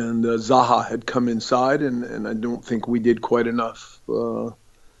 And Zaha had come inside, and I don't think we did quite enough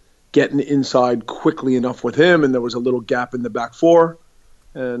getting inside quickly enough with him, and there was a little gap in the back four.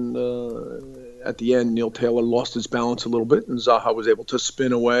 And at the end, Neil Taylor lost his balance a little bit, and Zaha was able to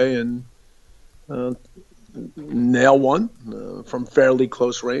spin away and nail one from fairly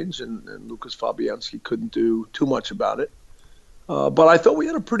close range, and Lucas Fabianski couldn't do too much about it. But I thought we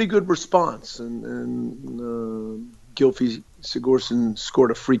had a pretty good response, and Gylfi Sigurdsson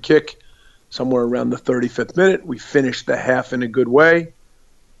scored a free kick somewhere around the 35th minute. We finished the half in a good way.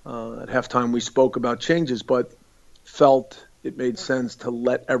 At halftime, we spoke about changes, but felt it made sense to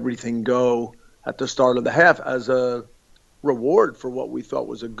let everything go at the start of the half as a reward for what we thought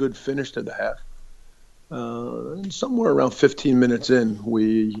was a good finish to the half. And somewhere around 15 minutes in,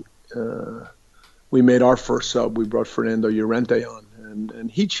 we made our first sub. We brought Fernando Llorente on, and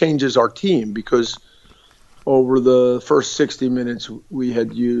he changes our team, because over the first 60 minutes, we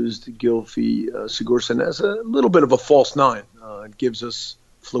had used Gylfi Sigurdsson as a little bit of a false nine. It gives us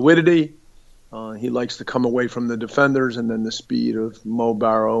fluidity. He likes to come away from the defenders, and then the speed of Mo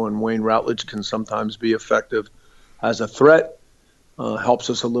Barrow and Wayne Routledge can sometimes be effective as a threat. Helps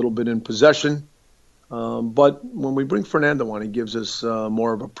us a little bit in possession. But when we bring Fernando on, he gives us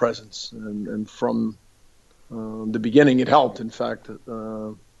more of a presence. And from the beginning, it helped. In fact,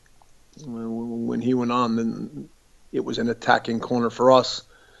 when he went on, then it was an attacking corner for us.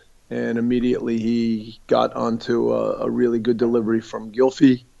 And immediately he got onto a really good delivery from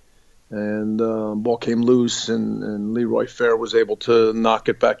Gylfi. And ball came loose, and Leroy Fair was able to knock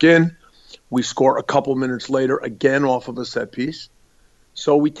it back in. We score a couple minutes later, again off of a set piece.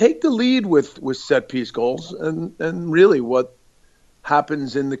 So we take the lead with set piece goals, and really what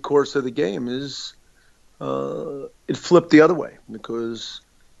happens in the course of the game is it flipped the other way, because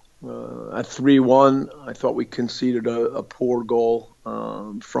at 3-1, I thought we conceded a poor goal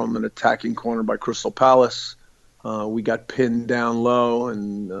from an attacking corner by Crystal Palace. We got pinned down low,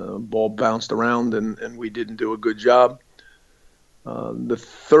 and ball bounced around, and we didn't do a good job. The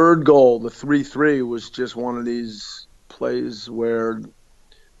third goal, the 3-3, was just one of these plays where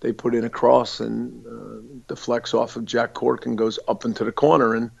they put in a cross and deflects off of Jack Cork and goes up into the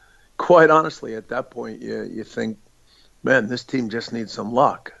corner. And quite honestly, at that point, you think, man, this team just needs some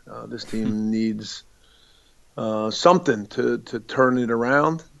luck. This team needs something to turn it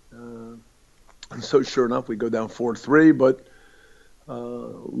around. And so sure enough, we go down 4-3, but a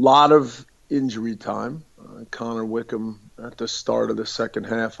lot of injury time. Connor Wickham at the start of the second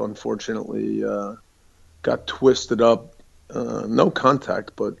half, unfortunately, got twisted up. No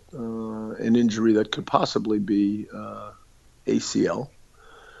contact, but an injury that could possibly be ACL.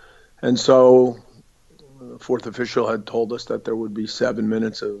 And so the fourth official had told us that there would be 7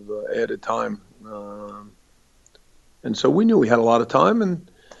 minutes of added time. And so we knew we had a lot of time, and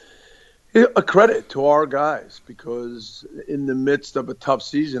a credit to our guys, because in the midst of a tough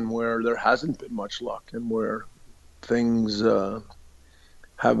season where there hasn't been much luck and where things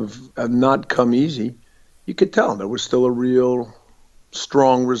have not come easy, you could tell there was still a real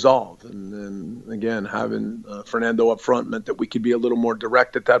strong resolve. And again, having Fernando up front meant that we could be a little more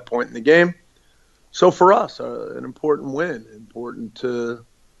direct at that point in the game. So for us, an important win, important to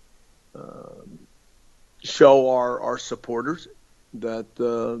show our supporters that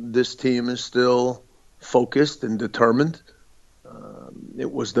this team is still focused and determined.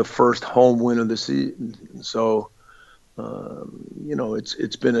 It was the first home win of the season. So,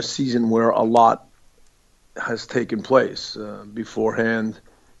 it's been a season where a lot has taken place. Beforehand,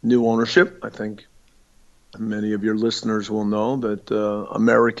 new ownership. I think many of your listeners will know that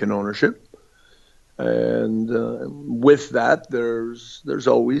American ownership. And with that, there's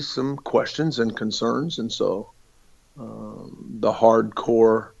always some questions and concerns. And so the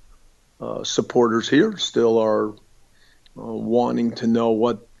hardcore supporters here still are wanting to know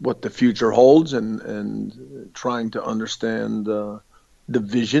what the future holds and trying to understand the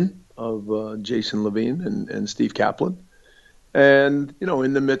vision of Jason Levine and Steve Kaplan. And,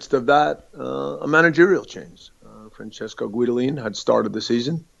 in the midst of that, a managerial change. Francesco Guidolin had started the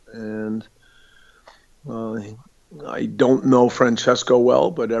season, and I don't know Francesco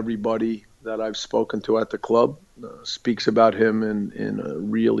well, but everybody that I've spoken to at the club speaks about him in a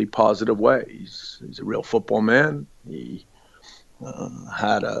really positive way. He's a real football man. He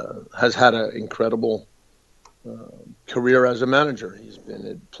has had an incredible career as a manager. He's been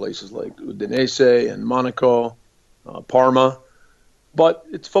at places like Udinese and Monaco, Parma, but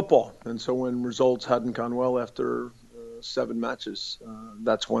it's football. And so when results hadn't gone well after 7 matches,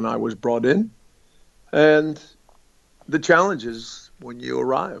 that's when I was brought in. And the challenges when you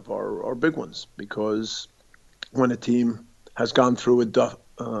arrive are big ones, because when a team has gone through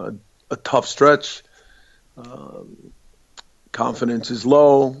a tough stretch, confidence is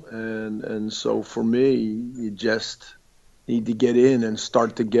low, and so for me, you just need to get in and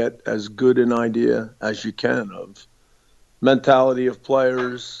start to get as good an idea as you can of mentality of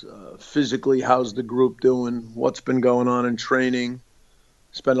players, physically how's the group doing, what's been going on in training.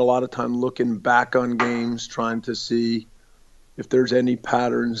 Spend a lot of time looking back on games, trying to see if there's any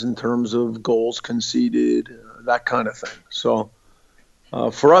patterns in terms of goals conceded, that kind of thing. So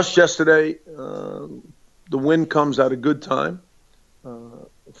for us yesterday, the win comes at a good time.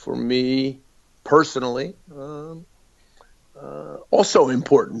 For me personally, also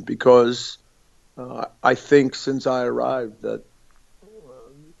important, because I think since I arrived that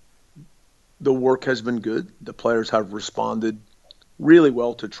the work has been good. The players have responded really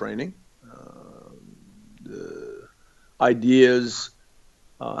well to training. The ideas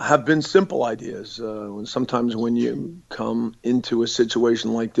have been simple ideas. Sometimes when you come into a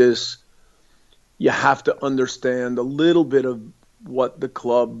situation like this, you have to understand a little bit of what the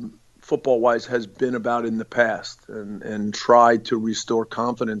club, football-wise, has been about in the past, and try to restore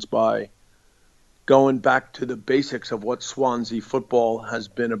confidence by going back to the basics of what Swansea football has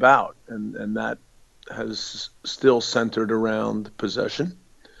been about, and that has still centered around possession,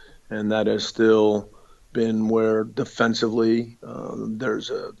 and that has still been where defensively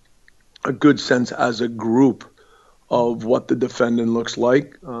there's a good sense as a group of what the defending looks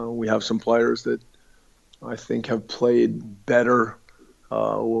like. We have some players that I think have played better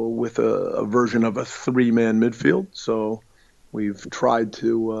with a version of a 3-man midfield. So we've tried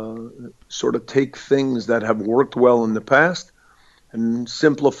to sort of take things that have worked well in the past and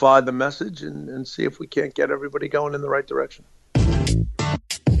simplify the message and see if we can't get everybody going in the right direction.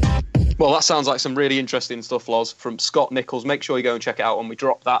 Well, that sounds like some really interesting stuff, Loz, from Scott Nichols. Make sure you go and check it out when we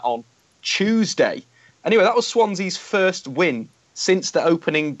drop that on Tuesday. Anyway, that was Swansea's first win since the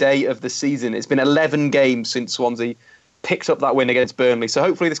opening day of the season. It's been 11 games since Swansea picked up that win against Burnley. So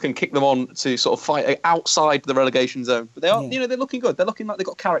hopefully this can kick them on to sort of fight outside the relegation zone. But they are, they're looking good. They're looking like they've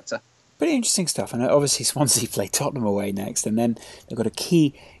got character. Pretty interesting stuff. And obviously Swansea play Tottenham away next, and then they've got a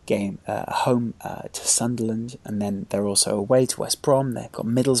key game home to Sunderland, and then they're also away to West Brom. They've got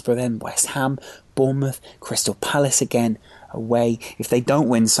Middlesbrough then, West Ham, Bournemouth, Crystal Palace again away. If they don't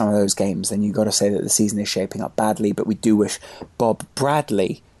win some of those games, then you've got to say that the season is shaping up badly, but we do wish Bob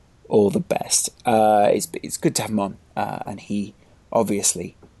Bradley all the best. It's good to have him on, and he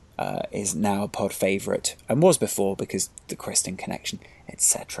obviously is now a pod favourite, and was before because the Kristen connection,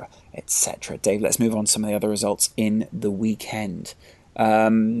 etc., etc. Dave, let's move on to some of the other results in the weekend. Where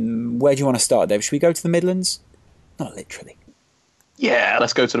do you want to start, Dave? Should we go to the Midlands? Not literally. Yeah,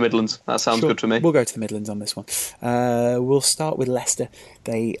 let's go to the Midlands. That sounds good to me. We'll go to the Midlands on this one. We'll start with Leicester.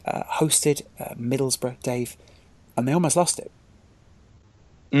 They hosted Middlesbrough, Dave, and they almost lost it.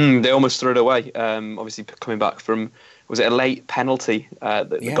 They almost threw it away. Obviously, coming back from, was it a late penalty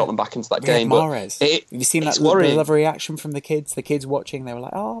that got them back into that game? Mahrez. Have you seen that lovely reaction from the kids? The kids watching, they were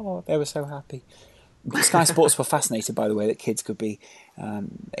like, oh, they were so happy. Sky Sports were fascinated by the way that kids could be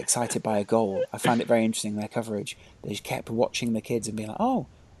excited by a goal. I found it very interesting, their coverage. They just kept watching the kids and being like, oh,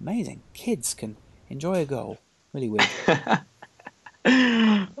 amazing, kids can enjoy a goal. Really weird.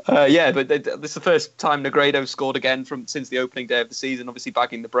 But this is the first time Negredo scored again since the opening day of the season, obviously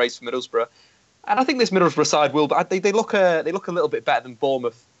bagging the brace for Middlesbrough. And I think this Middlesbrough side they look a little bit better than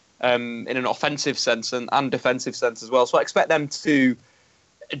Bournemouth in an offensive sense and defensive sense as well. So I expect them to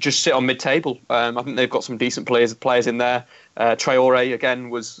just sit on mid-table. I think they've got some decent players in there. Traore again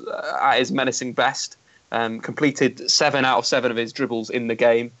was at his menacing best. Completed 7 out of 7 of his dribbles in the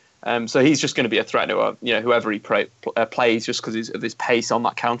game. So he's just going to be a threat to whoever he plays, just because of his pace on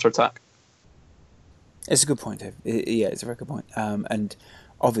that counter attack. It's a good point, Dave. It's a very good point. And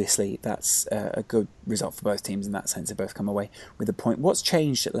obviously that's a good result for both teams in that sense. They both come away with a point. What's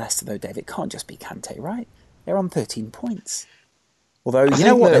changed at Leicester though, Dave? It can't just be Kante, right? They're on 13 points. Although, you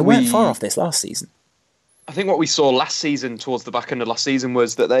know what, they weren't far off this last season. I think what we saw last season, towards the back end of last season,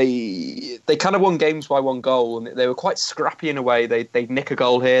 was that they kind of won games by one goal, and they were quite scrappy in a way. They'd nick a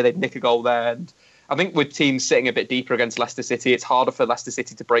goal here, they'd nick a goal there. And I think with teams sitting a bit deeper against Leicester City, it's harder for Leicester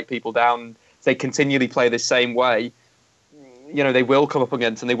City to break people down. If they continually play the same way, they will come up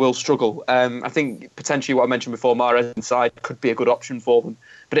against and they will struggle. I think potentially what I mentioned before, Mahrez inside could be a good option for them.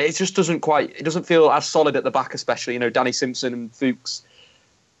 But it just doesn't feel as solid at the back, especially. Danny Simpson and Fuchs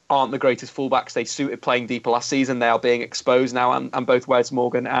aren't the greatest fullbacks. They suited playing deeper last season. They are being exposed now, and both Wes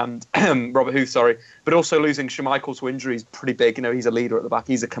Morgan and Robert Huth, but also losing Schmeichel to injury is pretty big. He's a leader at the back.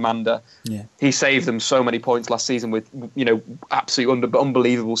 He's a commander. Yeah. He saved them so many points last season with absolute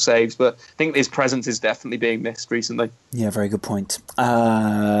unbelievable saves. But I think his presence is definitely being missed recently. Yeah, very good point.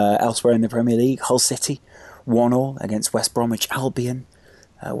 Elsewhere in the Premier League, Hull City 1-1 against West Bromwich Albion.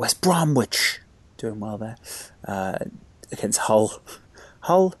 West Bromwich doing well there against Hull.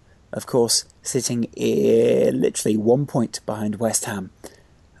 Hull, of course, sitting literally 1 point behind West Ham,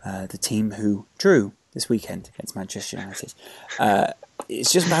 the team who drew this weekend against Manchester United.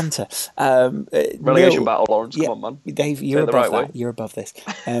 It's just banter. Relegation battle, Lawrence. Yeah, come on, man. Dave, you're above that. Way. You're above this.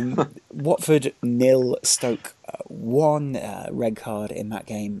 Watford 0, Stoke 1. Red card in that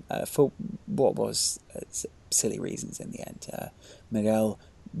game for what was silly reasons in the end. Miguel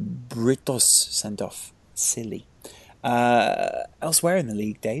Britos sent off. Silly. Elsewhere in the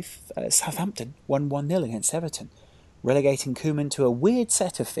league, Dave, Southampton 1-1 against Everton, relegating Koeman to a weird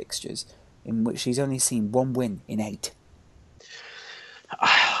set of fixtures in which he's only seen 1 win in 8.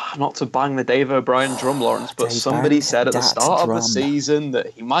 Not to bang the Dave O'Brien drum, Lawrence, but somebody said at the start of the season that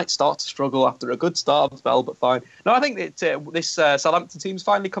he might start to struggle after a good start of the spell, but fine. No, I think that this Southampton team's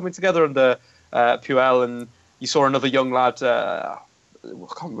finally coming together under Puel, and you saw another young lad, I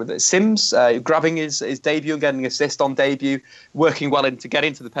can't remember, Sims, grabbing his debut and getting an assist on debut, working well to get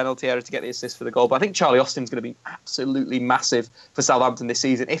into the penalty area to get the assist for the goal. But I think Charlie Austin's going to be absolutely massive for Southampton this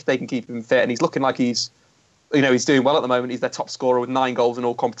season if they can keep him fit, and he's looking like he's doing well at the moment. He's their top scorer with 9 goals in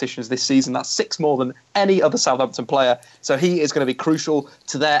all competitions this season. That's 6 more than any other Southampton player. So he is going to be crucial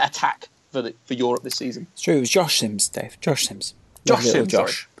to their attack for Europe this season. It's true. It was Josh Sims, Dave. Josh Sims.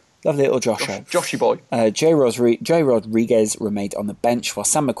 Josh. Lovely little Josh. Joshy boy. Jay Rodriguez remained on the bench, while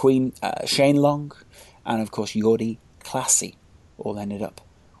Sam McQueen, Shane Long, and of course Jordi Classy all ended up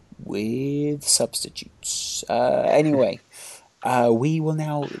with substitutes. Anyway, we will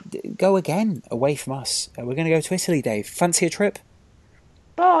now go again away from us. We're going to go to Italy, Dave. Fancy a trip?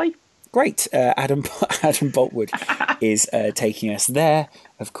 Bye. Great. Adam Boltwood is taking us there,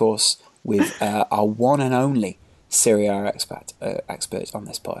 of course, with our one and only Serie A expert on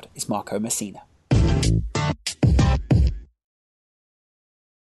this pod. It's Marco Messina.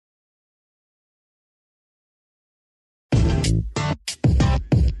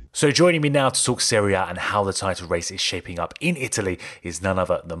 So joining me now to talk Serie A and how the title race is shaping up in Italy is none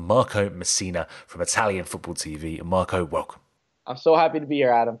other than Marco Messina from Italian Football TV. Marco, welcome. I'm so happy to be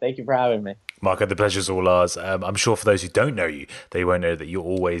here, Adam. Thank you for having me. Marco, the pleasure's all ours. I'm sure for those who don't know you, they won't know that you're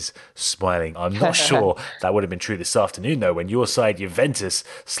always smiling. I'm not sure that would have been true this afternoon, though, when your side, Juventus,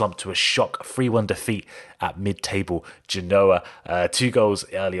 slumped to a shock 3-1 defeat at mid-table Genoa. 2 goals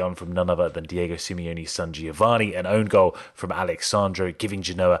early on from none other than Diego Simeone's son Giovanni, an own goal from Alexandro, giving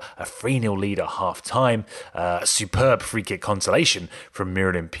Genoa a 3-0 lead at half-time. A superb free-kick consolation from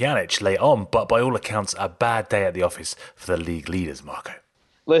Miralem Pjanic late on, but by all accounts, a bad day at the office for the league leader. leaders, Marco.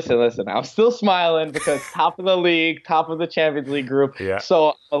 Listen. I'm still smiling because top of the league, top of the Champions League group. Yeah. So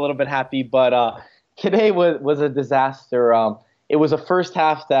I'm a little bit happy. But today was a disaster. It was a first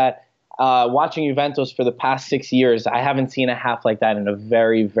half that, watching Juventus for the past 6 years, I haven't seen a half like that in a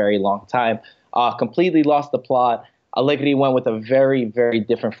very, very long time. Completely lost the plot. Allegri went with a very, very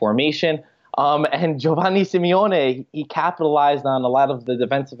different formation. And Giovanni Simeone, he capitalized on a lot of the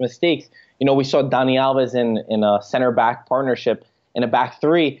defensive mistakes. We saw Dani Alves in a center-back partnership in a back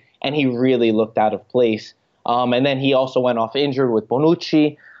three, and he really looked out of place. And then he also went off injured with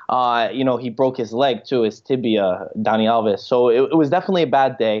Bonucci. He broke his leg too, his tibia, Dani Alves. So it was definitely a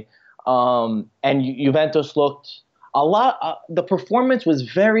bad day. And Juventus looked a lot. The performance was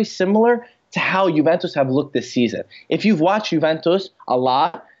very similar to how Juventus have looked this season. If you've watched Juventus a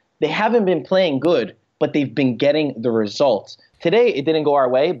lot, they haven't been playing good, but they've been getting the results. Today, it didn't go our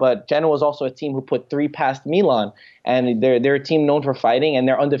way, but Genoa is also a team who put 3 past Milan, and they're a team known for fighting, and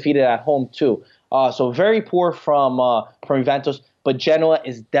they're undefeated at home too. So very poor from Juventus, but Genoa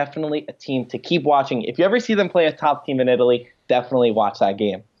is definitely a team to keep watching. If you ever see them play a top team in Italy, definitely watch that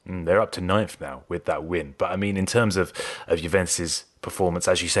game. They're up to 9th now with that win. But I mean, in terms of Juventus' performance,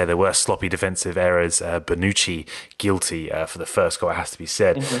 as you say, there were sloppy defensive errors. Bonucci guilty for the first goal, it has to be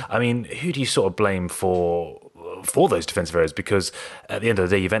said. Mm-hmm. I mean, who do you sort of blame for those defensive errors? Because at the end of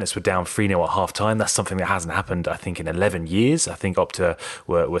the day, Juventus were down 3-0 at half-time. That's something that hasn't happened, I think, in 11 years. I think Opta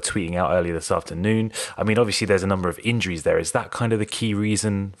were tweeting out earlier this afternoon. I mean, obviously, there's a number of injuries there. Is that kind of the key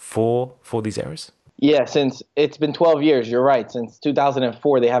reason for these errors? Yeah, since it's been 12 years, you're right. Since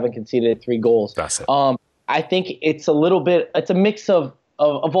 2004, they haven't conceded 3 goals. That's it. I think it's a mix of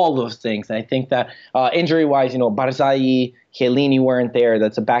all those things. And I think that injury-wise, Barzagli, Chiellini weren't there.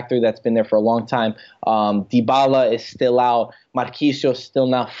 That's a back three that's been there for a long time. Dybala is still out. Marquinhos is still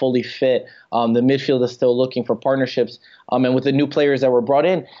not fully fit. The midfield is still looking for partnerships. And with the new players that were brought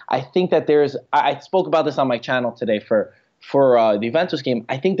in, I think that I spoke about this on my channel today for the Juventus game.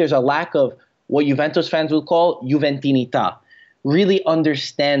 I think there's a lack of what Juventus fans would call Juventinità, really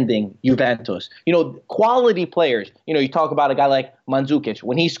understanding Juventus. Quality players. You talk about a guy like Mandzukic.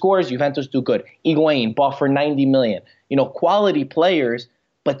 When he scores, Juventus do good. Higuain, bought for 90 million. Quality players,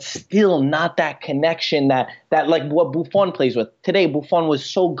 but still not that connection that like what Buffon plays with. Today, Buffon was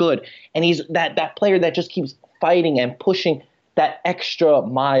so good, and he's that player that just keeps fighting and pushing that extra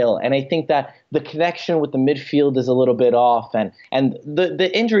mile. And I think that the connection with the midfield is a little bit off, and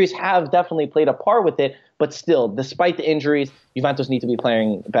the injuries have definitely played a part with it. But still, despite the injuries, Juventus need to be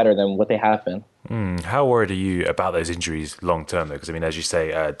playing better than what they have been. How worried are you about those injuries long term, though? Because, I mean, as you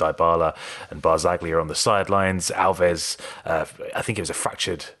say, Dybala and Barzagli are on the sidelines. Alves, I think it was a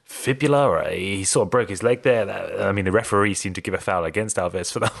fractured fibula, or he sort of broke his leg there. I mean, the referee seemed to give a foul against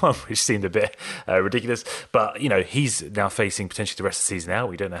Alves for that one, which seemed a bit ridiculous. But, he's now facing potentially the rest of the season out.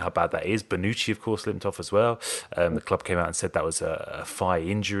 We don't know how bad that is. Bonucci, of course, limped off as well. The club came out and said that was a thigh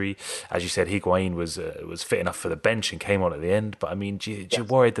injury. As you said, Higuain was fit enough for the bench and came on at the end. But, I mean, do you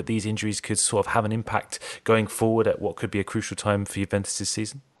worried that these injuries could sort of have an impact going forward at what could be a crucial time for Juventus'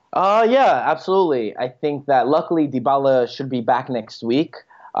 season? Yeah, absolutely. I think that luckily Dybala should be back next week.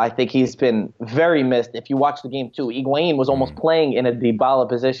 I think he's been very missed. If you watch the game too, Higuain was almost playing in a Dybala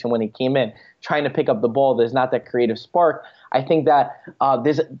position when he came in, trying to pick up the ball. There's not that creative spark. I think that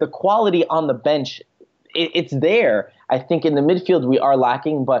there's the quality on the bench. It's there. I think in the midfield we are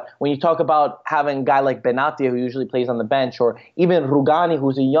lacking, but when you talk about having a guy like Benatia who usually plays on the bench, or even Rugani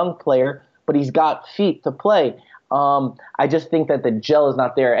who's a young player, but he's got feet to play, I just think that the gel is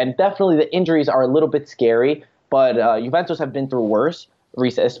not there. And definitely the injuries are a little bit scary, but Juventus have been through worse,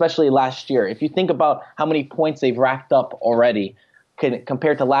 especially last year. If you think about how many points they've racked up already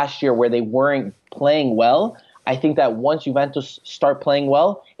compared to last year where they weren't playing well, I think that once Juventus start playing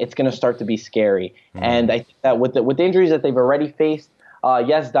well, it's going to start to be scary. And I think that with the injuries that they've already faced,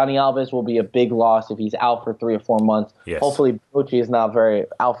 yes, Dani Alves will be a big loss if he's out for 3 or 4 months. Yes. Hopefully, Bonucci is not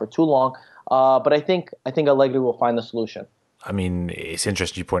out for too long. But I think Allegri will find the solution. I mean, it's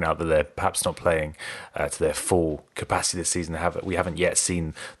interesting you point out that they're perhaps not playing to their full capacity this season. We haven't yet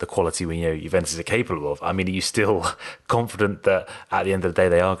seen the quality we know Juventus are capable of. I mean, are you still confident that at the end of the day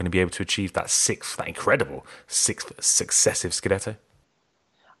they are going to be able to achieve that incredible sixth successive Scudetto?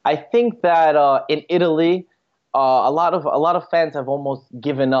 I think that in Italy, a lot of fans have almost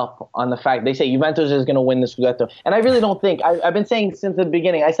given up on the fact. They say Juventus is going to win the Scudetto, and I really don't think. I've been saying since the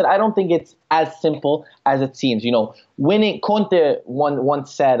beginning. I said I don't think it's as simple as it seems. Winning. Conte once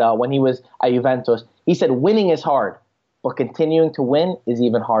said when he was at Juventus, he said winning is hard, but continuing to win is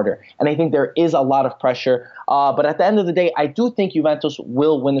even harder. And I think there is a lot of pressure. But at the end of the day, I do think Juventus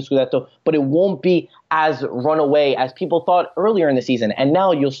will win the Scudetto, but it won't be as runaway as people thought earlier in the season. And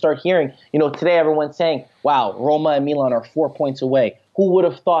now you'll start hearing, today everyone's saying, wow, Roma and Milan are 4 points away. Who would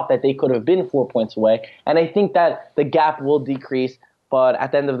have thought that they could have been 4 points away? And I think that the gap will decrease. But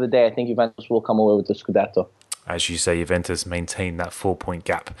at the end of the day, I think Juventus will come away with the Scudetto. As you say, Juventus maintain that 4-point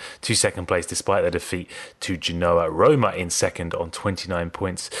gap to second place despite their defeat to Genoa. Roma in second on 29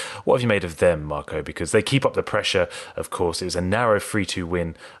 points. What have you made of them, Marco? Because they keep up the pressure, of course. It was a narrow 3-2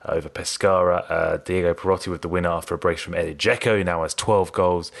 win over Pescara. Diego Perotti with the winner after a brace from Edin Dzeko, who now has 12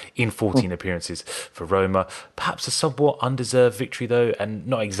 goals in 14 appearances for Roma. Perhaps a somewhat undeserved victory, though, and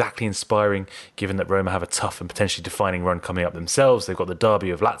not exactly inspiring, given that Roma have a tough and potentially defining run coming up themselves. They've got the derby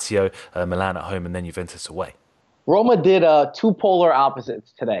of Lazio, Milan at home, and then Juventus away. Roma did two polar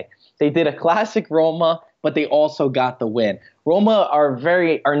opposites today. They did a classic Roma, but they also got the win. Roma are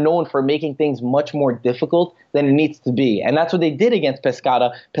known for making things much more difficult than it needs to be. And that's what they did against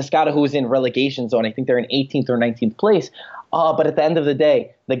Pescara. Pescara, who is in relegation zone. I think they're in 18th or 19th place. But at the end of the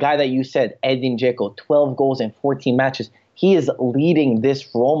day, the guy that you said, Edin Dzeko, 12 goals in 14 matches, he is leading this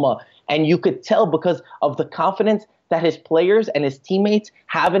Roma. And you could tell because of the confidence that his players and his teammates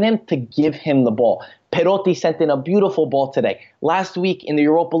have in him to give him the ball. Perotti sent in a beautiful ball today. Last week in the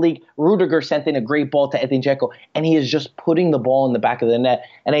Europa League, Rudiger sent in a great ball to Edin Dzeko, and he is just putting the ball in the back of the net.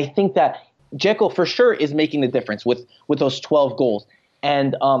 And I think that Dzeko for sure is making the difference with those 12 goals.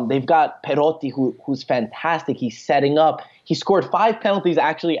 And they've got Perotti, who's fantastic. He's setting up. He scored 5 penalties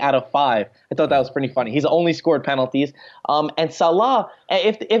actually out of 5. I thought that was pretty funny. He's only scored penalties. And Salah,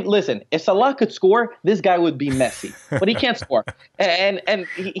 if Salah could score, this guy would be Messi. But he can't score. And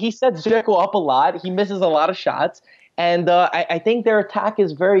he sets Dzeko up a lot. He misses a lot of shots. And I think their attack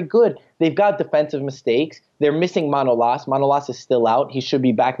is very good. They've got defensive mistakes. They're missing Manolas. Manolas is still out. He should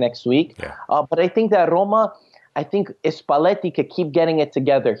be back next week. Yeah. But I think that Roma, I think Spalletti could keep getting it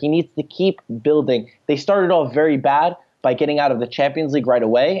together. He needs to keep building. They started off very bad by getting out of the Champions League right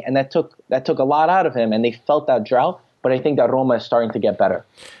away, and that took a lot out of him, and they felt that drought. But I think that Roma is starting to get better.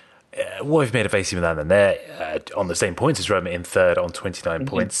 What have you made of AC Milan then? They're on the same points as Roma in third on 29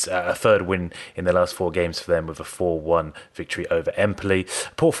 points. A third win in their last 4 games for them with a 4-1 victory over Empoli.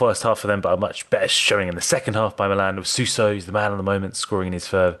 Poor first half for them, but a much better showing in the second half by Milan. With Suso, who's the man at the moment, scoring in his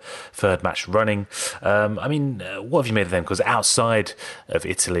third match running. What have you made of them? Because outside of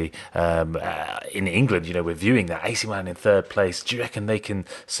Italy, in England, we're viewing that AC Milan in third place. Do you reckon they can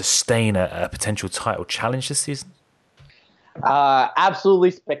sustain a potential title challenge this season?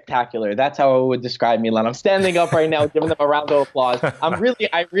 Absolutely spectacular. That's how I would describe Milan. I'm standing up right now, giving them a round of applause.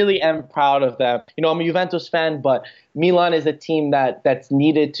 I really am proud of them. I'm a Juventus fan, but Milan is a team that's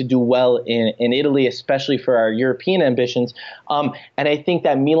needed to do well in Italy, especially for our European ambitions. And I think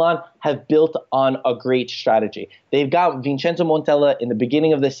that Milan have built on a great strategy. They've got Vincenzo Montella in the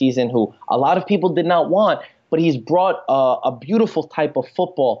beginning of the season, who a lot of people did not want, but he's brought a beautiful type of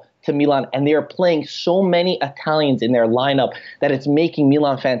football to Milan, and they are playing so many Italians in their lineup that it's making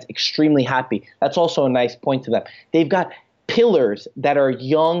Milan fans extremely happy. That's also a nice point to them. They've got pillars that are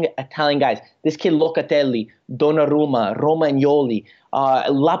young Italian guys. This kid Locatelli, Donnarumma, Romagnoli,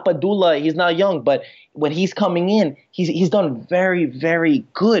 Lapadula, he's not young, but when he's coming in, he's done very, very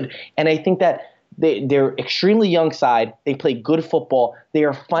good. And I think that they're extremely young side. They play good football. They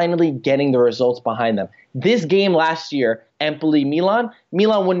are finally getting the results behind them. This game last year, Empoli-Milan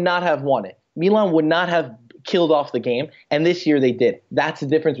would not have won it. Milan would not have killed off the game, and this year they did. That's the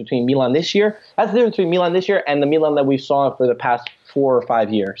difference between Milan this year. That's the difference between Milan this year and the Milan that we saw for the past 4 or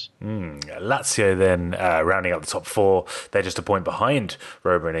 5 years. Lazio then rounding out the top 4. They're just a point behind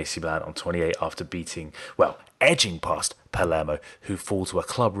Roma and AC Milan on 28 after edging past Palermo, who fall to a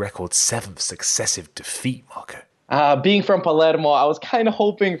club record 7th successive defeat, Marco. Being from Palermo, I was kind of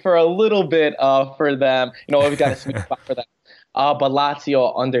hoping for a little bit for them. We've got a sweet spot for them. But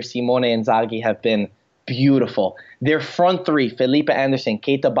Lazio under Simone Inzaghi have been beautiful. Their front 3, Felipe Anderson,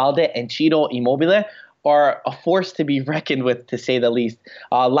 Keita Balde, and Ciro Immobile, are a force to be reckoned with, to say the least.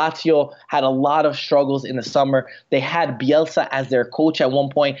 Lazio had a lot of struggles in the summer. They had Bielsa as their coach at one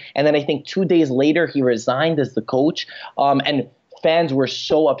point, and then I think 2 days later he resigned as the coach. And fans were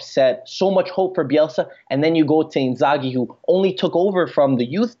so upset, so much hope for Bielsa, and then you go to Inzaghi, who only took over from the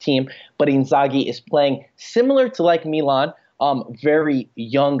youth team, but Inzaghi is playing similar to like Milan, very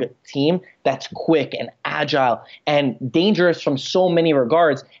young team that's quick and agile and dangerous from so many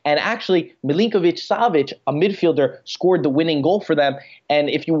regards. And actually, Milinkovic-Savic, a midfielder, scored the winning goal for them. And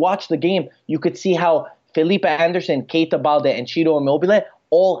if you watch the game, you could see how Felipe Anderson, Keita Balde, and Ciro Immobile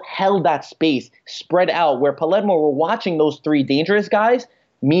all held that space, spread out, where Palermo were watching those three dangerous guys.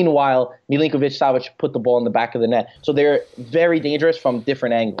 Meanwhile, Milinkovic-Savic put the ball in the back of the net. So they're very dangerous from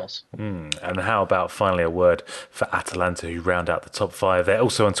different angles. And how about finally a word for Atalanta, who round out the top five? They're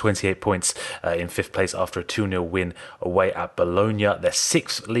also on 28 points in fifth place after a 2-0 win away at Bologna. Their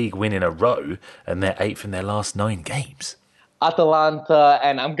sixth league win in a row, and they're eighth in their last 9 games. Atalanta,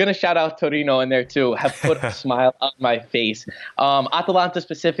 and I'm going to shout out Torino in there too, have put a smile on my face. Atalanta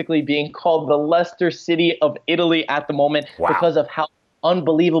specifically being called the Leicester City of Italy at the moment because of how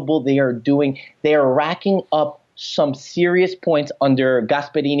unbelievable they are doing. They are racking up some serious points under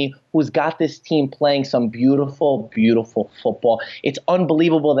Gasperini, who's got this team playing some beautiful, beautiful football. It's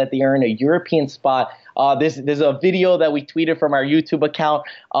unbelievable that they are in a European spot. There's a video that we tweeted from our YouTube account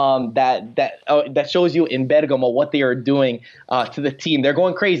that shows you in Bergamo what they are doing to the team. They're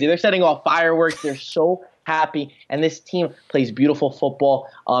going crazy. They're setting off fireworks. They're so happy, and this team plays beautiful football.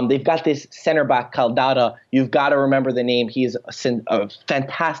 They've got this center back, Caldara. You've got to remember the name. He is a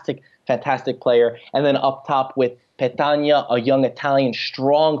fantastic player. And then up top with Petagna, a young Italian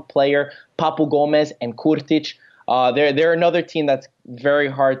strong player, Papu Gomez and Kurtic. They're another team that's very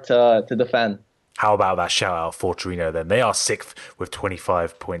hard to defend. How about that shout out for Torino then? They are sixth with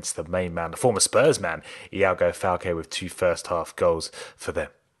 25 points. The main man, the former Spurs man, Iago Falque, with 2 first half goals for them.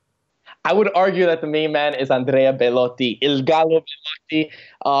 I would argue that the main man is Andrea Belotti, Il Gallo Belotti.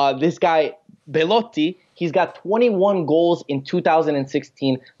 This guy, Belotti, he's got 21 goals in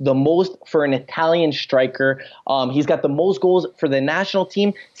 2016, the most for an Italian striker. He's got the most goals for the national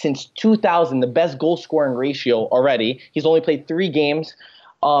team since 2000, the best goal scoring ratio already. He's only played 3 games.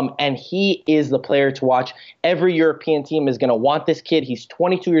 And he is the player to watch. Every European team is going to want this kid. He's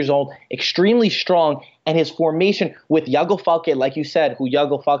 22 years old, extremely strong, and his formation with Iago Falque, like you said, who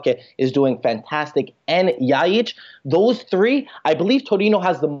Iago Falque is doing fantastic, and Ljajic, those 3, I believe Torino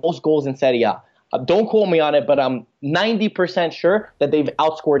has the most goals in Serie A. Don't quote me on it, but I'm 90% sure that they've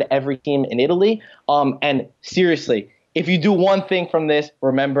outscored every team in Italy. And seriously, if you do one thing from this,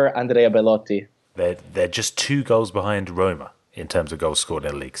 remember Andrea Belotti. They're just 2 goals behind Roma in terms of goals scored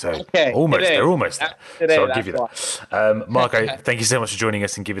in the league. So they're almost there. So I'll give you that. Marco, thank you so much for joining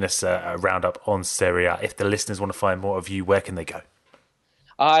us and giving us a roundup on Serie A. If the listeners want to find more of you, where can they go?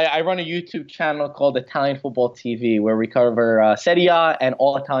 I run a YouTube channel called Italian Football TV, where we cover Serie A and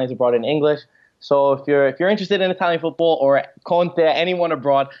all Italians abroad in English. So if you're interested in Italian football or Conte, anyone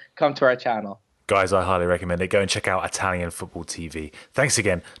abroad, come to our channel. Guys, I highly recommend it. Go and check out Italian Football TV. Thanks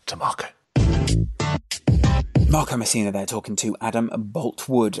again to Marco. Marco Messina there talking to Adam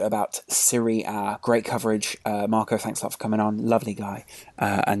Boltwood about Serie A. Great coverage. Marco, thanks a lot for coming on. Lovely guy.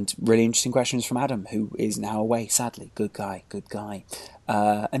 And really interesting questions from Adam, who is now away, sadly. Good guy.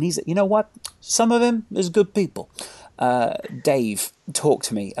 And he's, you know what? Some of him is good people. Dave talked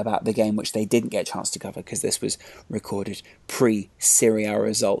to me about the game which they didn't get a chance to cover because this was recorded pre-Serie A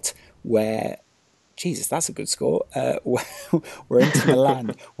result where, Jesus, that's a good score. We're into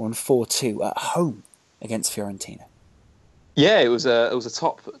Milan, won 4-2 at home against Fiorentina. Yeah, it was a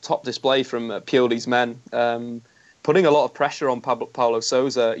top display from Pioli's men, putting a lot of pressure on Paulo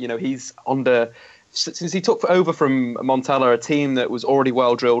Sousa. You know, he's since he took over from Montella, a team that was already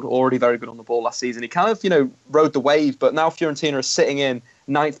well drilled, already very good on the ball last season. He kind of, rode the wave, but now Fiorentina is sitting in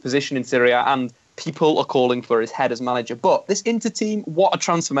 9th position in Serie A, and people are calling for his head as manager. But this Inter team, what a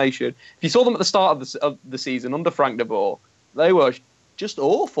transformation! If you saw them at the start of the season under Frank de Boer, they were just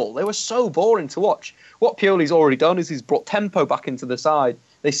awful. They were so boring to watch. What Pioli's already done is he's brought tempo back into the side.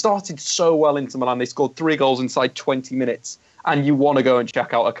 They started so well into Milan. They scored 3 goals inside 20 minutes. And you want to go and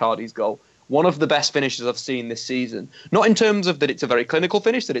check out Icardi's goal. One of the best finishes I've seen this season. Not in terms of that it's a very clinical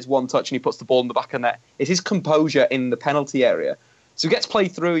finish, that it's one touch and he puts the ball in the back of the net. It's his composure in the penalty area. So he gets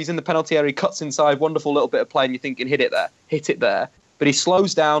played through, he's in the penalty area, he cuts inside, wonderful little bit of play, and you're thinking, hit it there. But he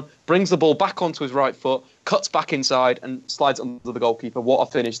slows down, brings the ball back onto his right foot, cuts back inside and slides under the goalkeeper. What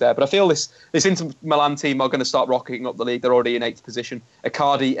a finish there. But I feel this Inter Milan team are going to start rocketing up the league. They're already in 8th position.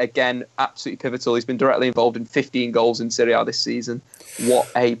 Icardi, again, absolutely pivotal. He's been directly involved in 15 goals in Serie A this season.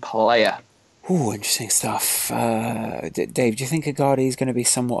 What a player. Ooh, interesting stuff. Dave, do you think Icardi is going to be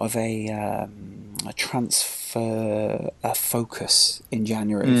somewhat of a transfer focus in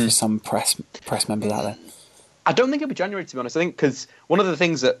January for some press members out there? I don't think it'll be January, to be honest. I think because one of the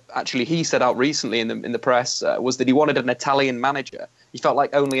things that actually he said out recently in the press was that he wanted an Italian manager. He felt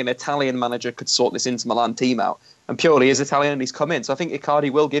like only an Italian manager could sort this Inter Milan team out. And Pioli is Italian and he's come in. So I think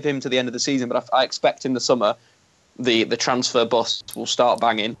Icardi will give him to the end of the season. But I expect in the summer, the transfer bus will start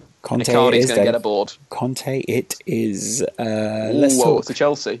banging. Conte and Icardi's going to get aboard. Conte it is. Let's talk to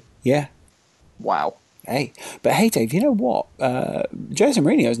Chelsea. Yeah. Wow. Hey, but hey, Dave, you know what? Jose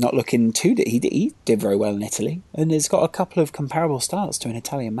Mourinho's not looking too... He did very well in Italy, and has got a couple of comparable starts to an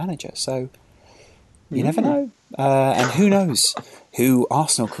Italian manager, so you never know. And who knows who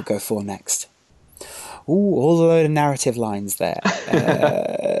Arsenal could go for next. Ooh, all the load of narrative lines there.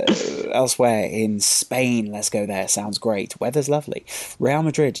 Elsewhere in Spain, let's go there. Sounds great. Weather's lovely. Real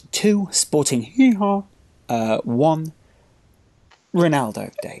Madrid 2, Sporting 1,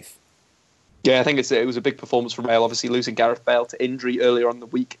 Ronaldo, Dave. Yeah, I think it was a big performance from Real, obviously losing Gareth Bale to injury earlier on in the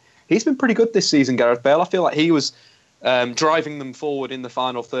week. He's been pretty good this season, Gareth Bale. I feel like he was driving them forward in the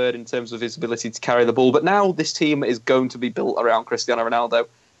final third in terms of his ability to carry the ball. But now this team is going to be built around Cristiano Ronaldo.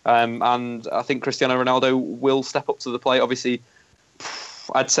 And I think Cristiano Ronaldo will step up to the plate. Obviously,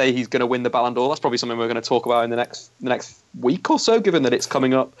 I'd say he's going to win the Ballon d'Or. That's probably something we're going to talk about in the next week or so, given that it's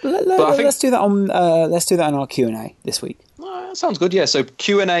coming up. Let's do that on our Q&A this week. Sounds good, yeah. So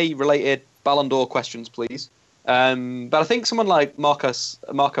Q&A related Ballon d'Or questions, please. But I think someone like Marco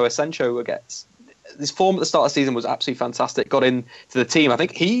Asensio gets his form at the start of the season was absolutely fantastic. Got into the team. I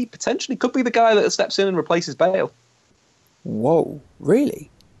think he potentially could be the guy that steps in and replaces Bale. Whoa, really?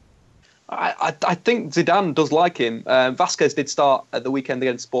 I think Zidane does like him. Vasquez did start at the weekend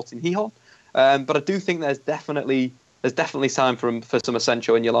against Sporting Gijón, but I do think there's definitely time for some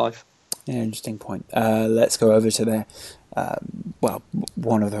Asensio in your life. Yeah, interesting point. Let's go over to their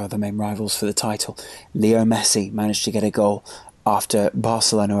one of their other main rivals for the title. Leo Messi managed to get a goal after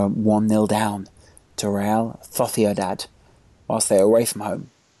Barcelona were 1-0 down to Real Sociedad whilst they were away from home.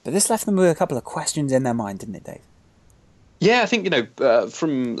 But this left them with a couple of questions in their mind, didn't it, Dave? Yeah, I think,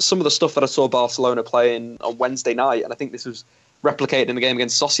 from some of the stuff that I saw Barcelona playing on Wednesday night, and I think this was replicated in the game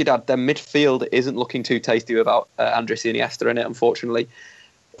against Sociedad, their midfield isn't looking too tasty without Andres Iniesta in it, unfortunately.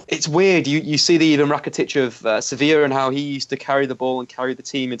 It's weird. You see the Ivan Rakitic of Sevilla and how he used to carry the ball and carry the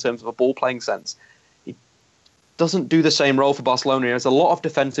team in terms of a ball-playing sense. He doesn't do the same role for Barcelona. He has a lot of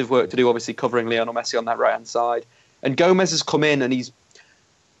defensive work to do, obviously covering Lionel Messi on that right-hand side. And Gomez has come in and he's...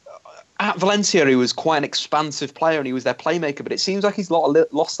 At Valencia, he was quite an expansive player and he was their playmaker, but it seems like he's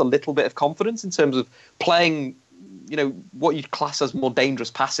lost a little bit of confidence in terms of playing, what you'd class as more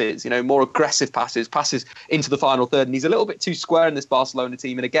dangerous passes, more aggressive passes into the final third. And he's a little bit too square in this Barcelona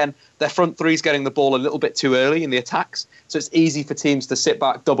team. And again, their front three's getting the ball a little bit too early in the attacks. So it's easy for teams to sit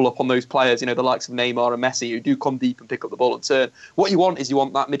back, double up on those players, the likes of Neymar and Messi, who do come deep and pick up the ball and turn. What you want is that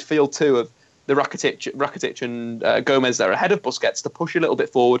midfield too of the Rakitic and Gomez there ahead of Busquets to push a little bit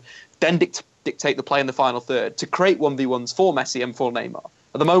forward, then dictate the play in the final third to create 1v1s for Messi and for Neymar.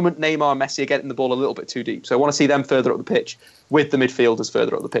 At the moment, Neymar and Messi are getting the ball a little bit too deep. So I want to see them further up the pitch with the midfielders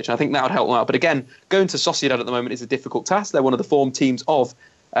further up the pitch. And I think that would help them out. But again, going to Sociedad at the moment is a difficult task. They're one of the form teams of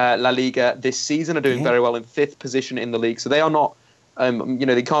La Liga this season, are doing very well in 5th position in the league. So they are not...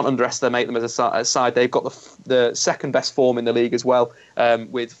 they can't underestimate them as a side. They've got the second best form in the league as well,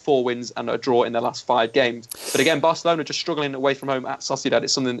 with 4 wins and a draw in their last 5 games. But again, Barcelona just struggling away from home at Sociedad.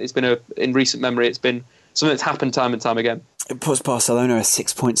 It's something. It's been in recent memory. It's been something that's happened time and time again. It puts Barcelona at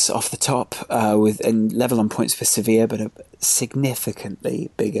 6 points off the top, and level on points for Sevilla, but a significantly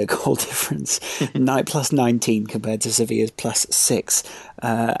bigger goal difference. Plus 19 compared to Sevilla's plus 6.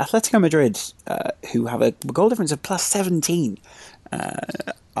 Atletico Madrid, who have a goal difference of plus 17.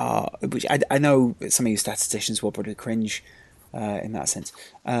 Which I know some of you statisticians will probably cringe in that sense,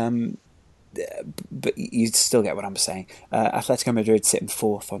 but you still get what I'm saying. Atletico Madrid sitting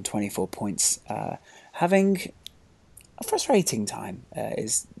 4th on 24 points, having a frustrating time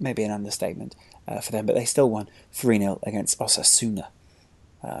is maybe an understatement for them, but they still won 3-0 against Osasuna.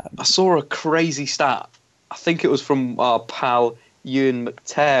 I saw a crazy stat. I think it was from our pal Ewan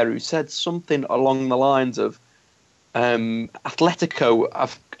McTear, who said something along the lines of Atletico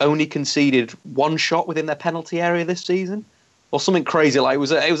have only conceded 1 shot within their penalty area this season, or something crazy. Like it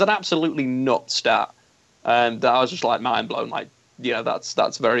was an absolutely nut stat, that I was just like mind blown. Like,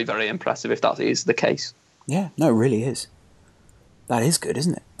 that's very, very impressive if that is the case. Yeah, no, it really is. That is good,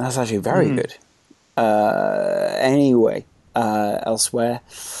 isn't it? That's actually very good. Anyway, elsewhere,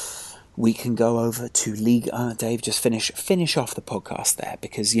 we can go over to Ligue 1. Dave, just finish off the podcast there,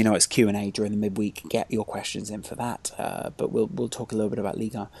 because it's Q&A during the midweek. Get your questions in for that. But we'll talk a little bit about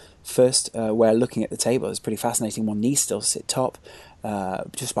Ligue 1 first. Where looking at the table, it's pretty fascinating. Nice still sit top,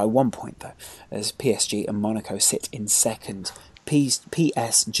 just by 1 point though, as PSG and Monaco sit in second.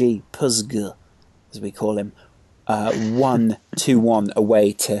 PSG, Puzg, as we call him, 1-2-1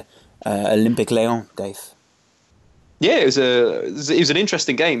 away to Olympique Lyon, Dave. Yeah, it was an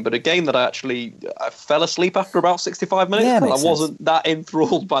interesting game, but a game that I fell asleep after about 65 minutes. Yeah, I wasn't that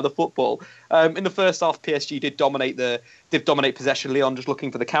enthralled by the football. In the first half, PSG did dominate possession. Lyon just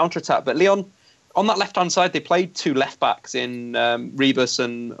looking for the counter attack, but Lyon on that left-hand side, they played 2 left-backs in Rebus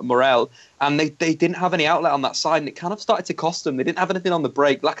and Morel, and they didn't have any outlet on that side, and it kind of started to cost them. They didn't have anything on the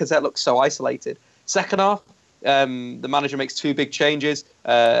break. Lacazette looked so isolated. Second half, the manager makes 2 big changes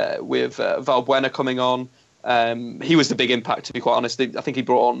with Valbuena coming on. He was the big impact, to be quite honest. I think he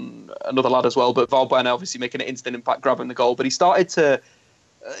brought on another lad as well, but Valbuena obviously making an instant impact, grabbing the goal. But he started to,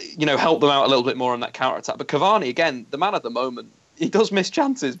 help them out a little bit more on that counter-attack. But Cavani, again, the man at the moment, he does miss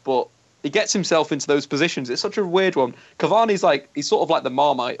chances, but he gets himself into those positions. It's such a weird one. Cavani's he's sort of like the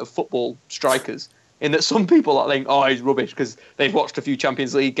Marmite of football strikers, in that some people think, oh, he's rubbish because they've watched a few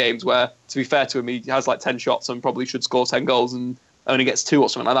Champions League games where, to be fair to him, he has 10 shots and probably should score 10 goals and only gets 2 or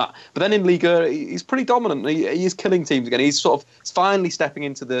something like that. But then in Liga, he's pretty dominant. He is killing teams again. He's sort of finally stepping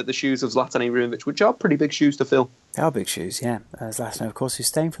into the shoes of Zlatan Ibrahimovic, which are pretty big shoes to fill. They are big shoes, yeah. Zlatan, of course, who's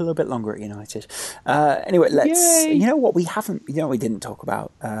staying for a little bit longer at United. Anyway, let's... Yay. You know what we didn't talk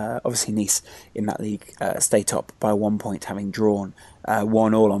about? Obviously, Nice in that league stay top by 1 point, having drawn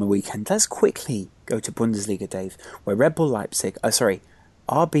 1-1 on the weekend. Let's quickly go to Bundesliga, Dave, where RB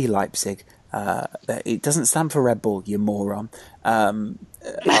Leipzig... it doesn't stand for Red Bull, you moron. Are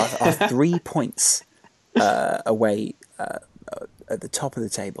 3 points away at the top of the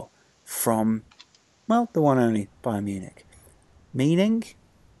table from, the one only Bayern Munich. Meaning,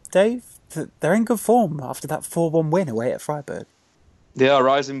 Dave, that they're in good form after that 4-1 win away at Freiburg. They are.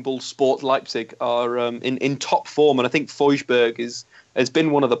 Rising Bull Sport Leipzig are in top form, and I think Forsberg has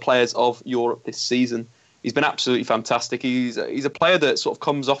been one of the players of Europe this season. He's been absolutely fantastic. He's a player that sort of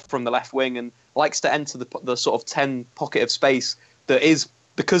comes off from the left wing and likes to enter the sort of 10 pocket of space that is,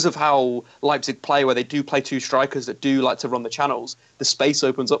 because of how Leipzig play, where they do play 2 strikers that do like to run the channels, the space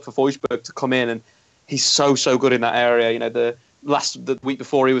opens up for Forsberg to come in, and he's so good in that area. The week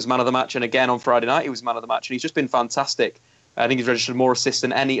before he was man of the match, and again on Friday night he was man of the match, and he's just been fantastic. I think he's registered more assists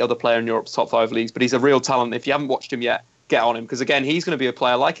than any other player in Europe's top 5 leagues, but he's a real talent. If you haven't watched him yet, get on him, because again, he's going to be a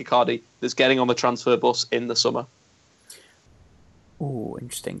player like Icardi that's getting on the transfer bus in the summer. Oh,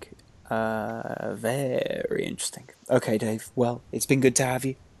 interesting. Very interesting. Okay, Dave. Well, it's been good to have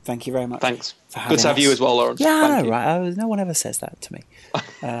you. Thank you very much. Thanks. Good to have you as well, Lawrence. Yeah, I know, right? No one ever says that to me.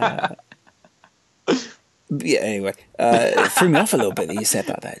 Yeah, anyway, it threw me off a little bit that you said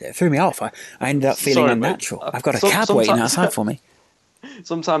that there. It threw me off. I ended up feeling unnatural. I've got a cab waiting outside for me.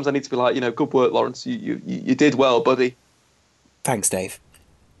 Sometimes I need to be like, good work, Lawrence. You did well, buddy. Thanks, Dave.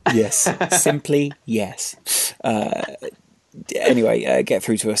 Yes. Simply yes. Anyway, get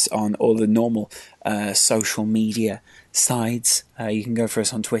through to us on all the normal social media sides. You can go for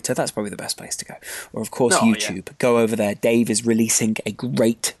us on Twitter. That's probably the best place to go. Or, of course, YouTube. Yeah. Go over there. Dave is releasing a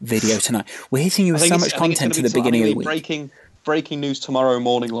great video tonight. We're hitting you with so much content to the beginning of the week. Breaking news tomorrow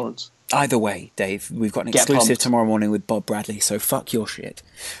morning, Lawrence. Either way, Dave, we've got an exclusive tomorrow morning with Bob Bradley, so fuck your shit.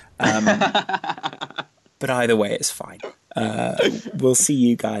 But either way, it's fine. We'll see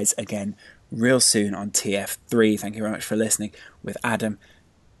you guys again real soon on TF3. Thank you very much for listening with Adam,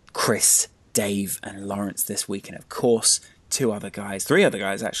 Chris, Dave and Lawrence this week. And of course, 3 other guys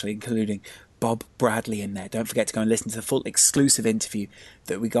actually, including Bob Bradley in there. Don't forget to go and listen to the full exclusive interview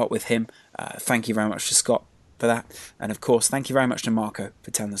that we got with him. Thank you very much to Scott for that. And of course, thank you very much to Marco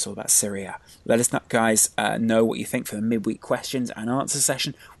for telling us all about Serie A. Let us guys know what you think for the midweek questions and answer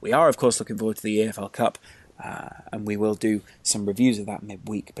session. We are, of course, looking forward to the EFL Cup. And we will do some reviews of that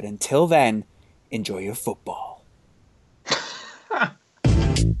midweek. But until then, enjoy your football.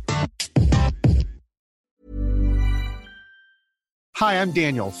 Hi, I'm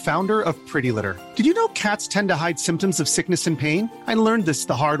Daniel, founder of Pretty Litter. Did you know cats tend to hide symptoms of sickness and pain? I learned this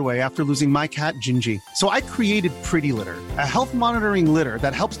the hard way after losing my cat, Gingy. So I created Pretty Litter, a health monitoring litter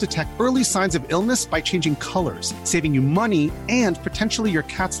that helps detect early signs of illness by changing colors, saving you money and potentially your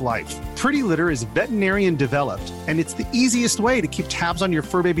cat's life. Pretty Litter is veterinarian developed, and it's the easiest way to keep tabs on your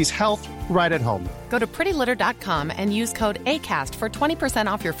fur baby's health right at home. Go to prettylitter.com and use code ACAST for 20%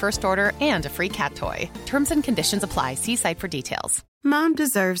 off your first order and a free cat toy. Terms and conditions apply. See site for details. Mom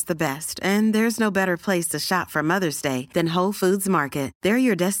deserves the best, and there's no better place to shop for Mother's Day than Whole Foods Market. They're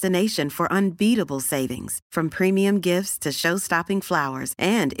your destination for unbeatable savings, from premium gifts to show-stopping flowers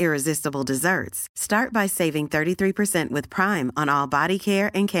and irresistible desserts. Start by saving 33% with Prime on all body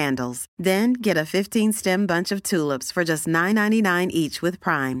care and candles. Then get a 15-stem bunch of tulips for just $9.99 each with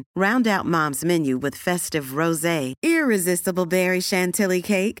Prime. Round out Mom's menu with festive rosé, irresistible berry chantilly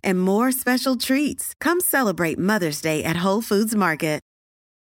cake, and more special treats. Come celebrate Mother's Day at Whole Foods Market.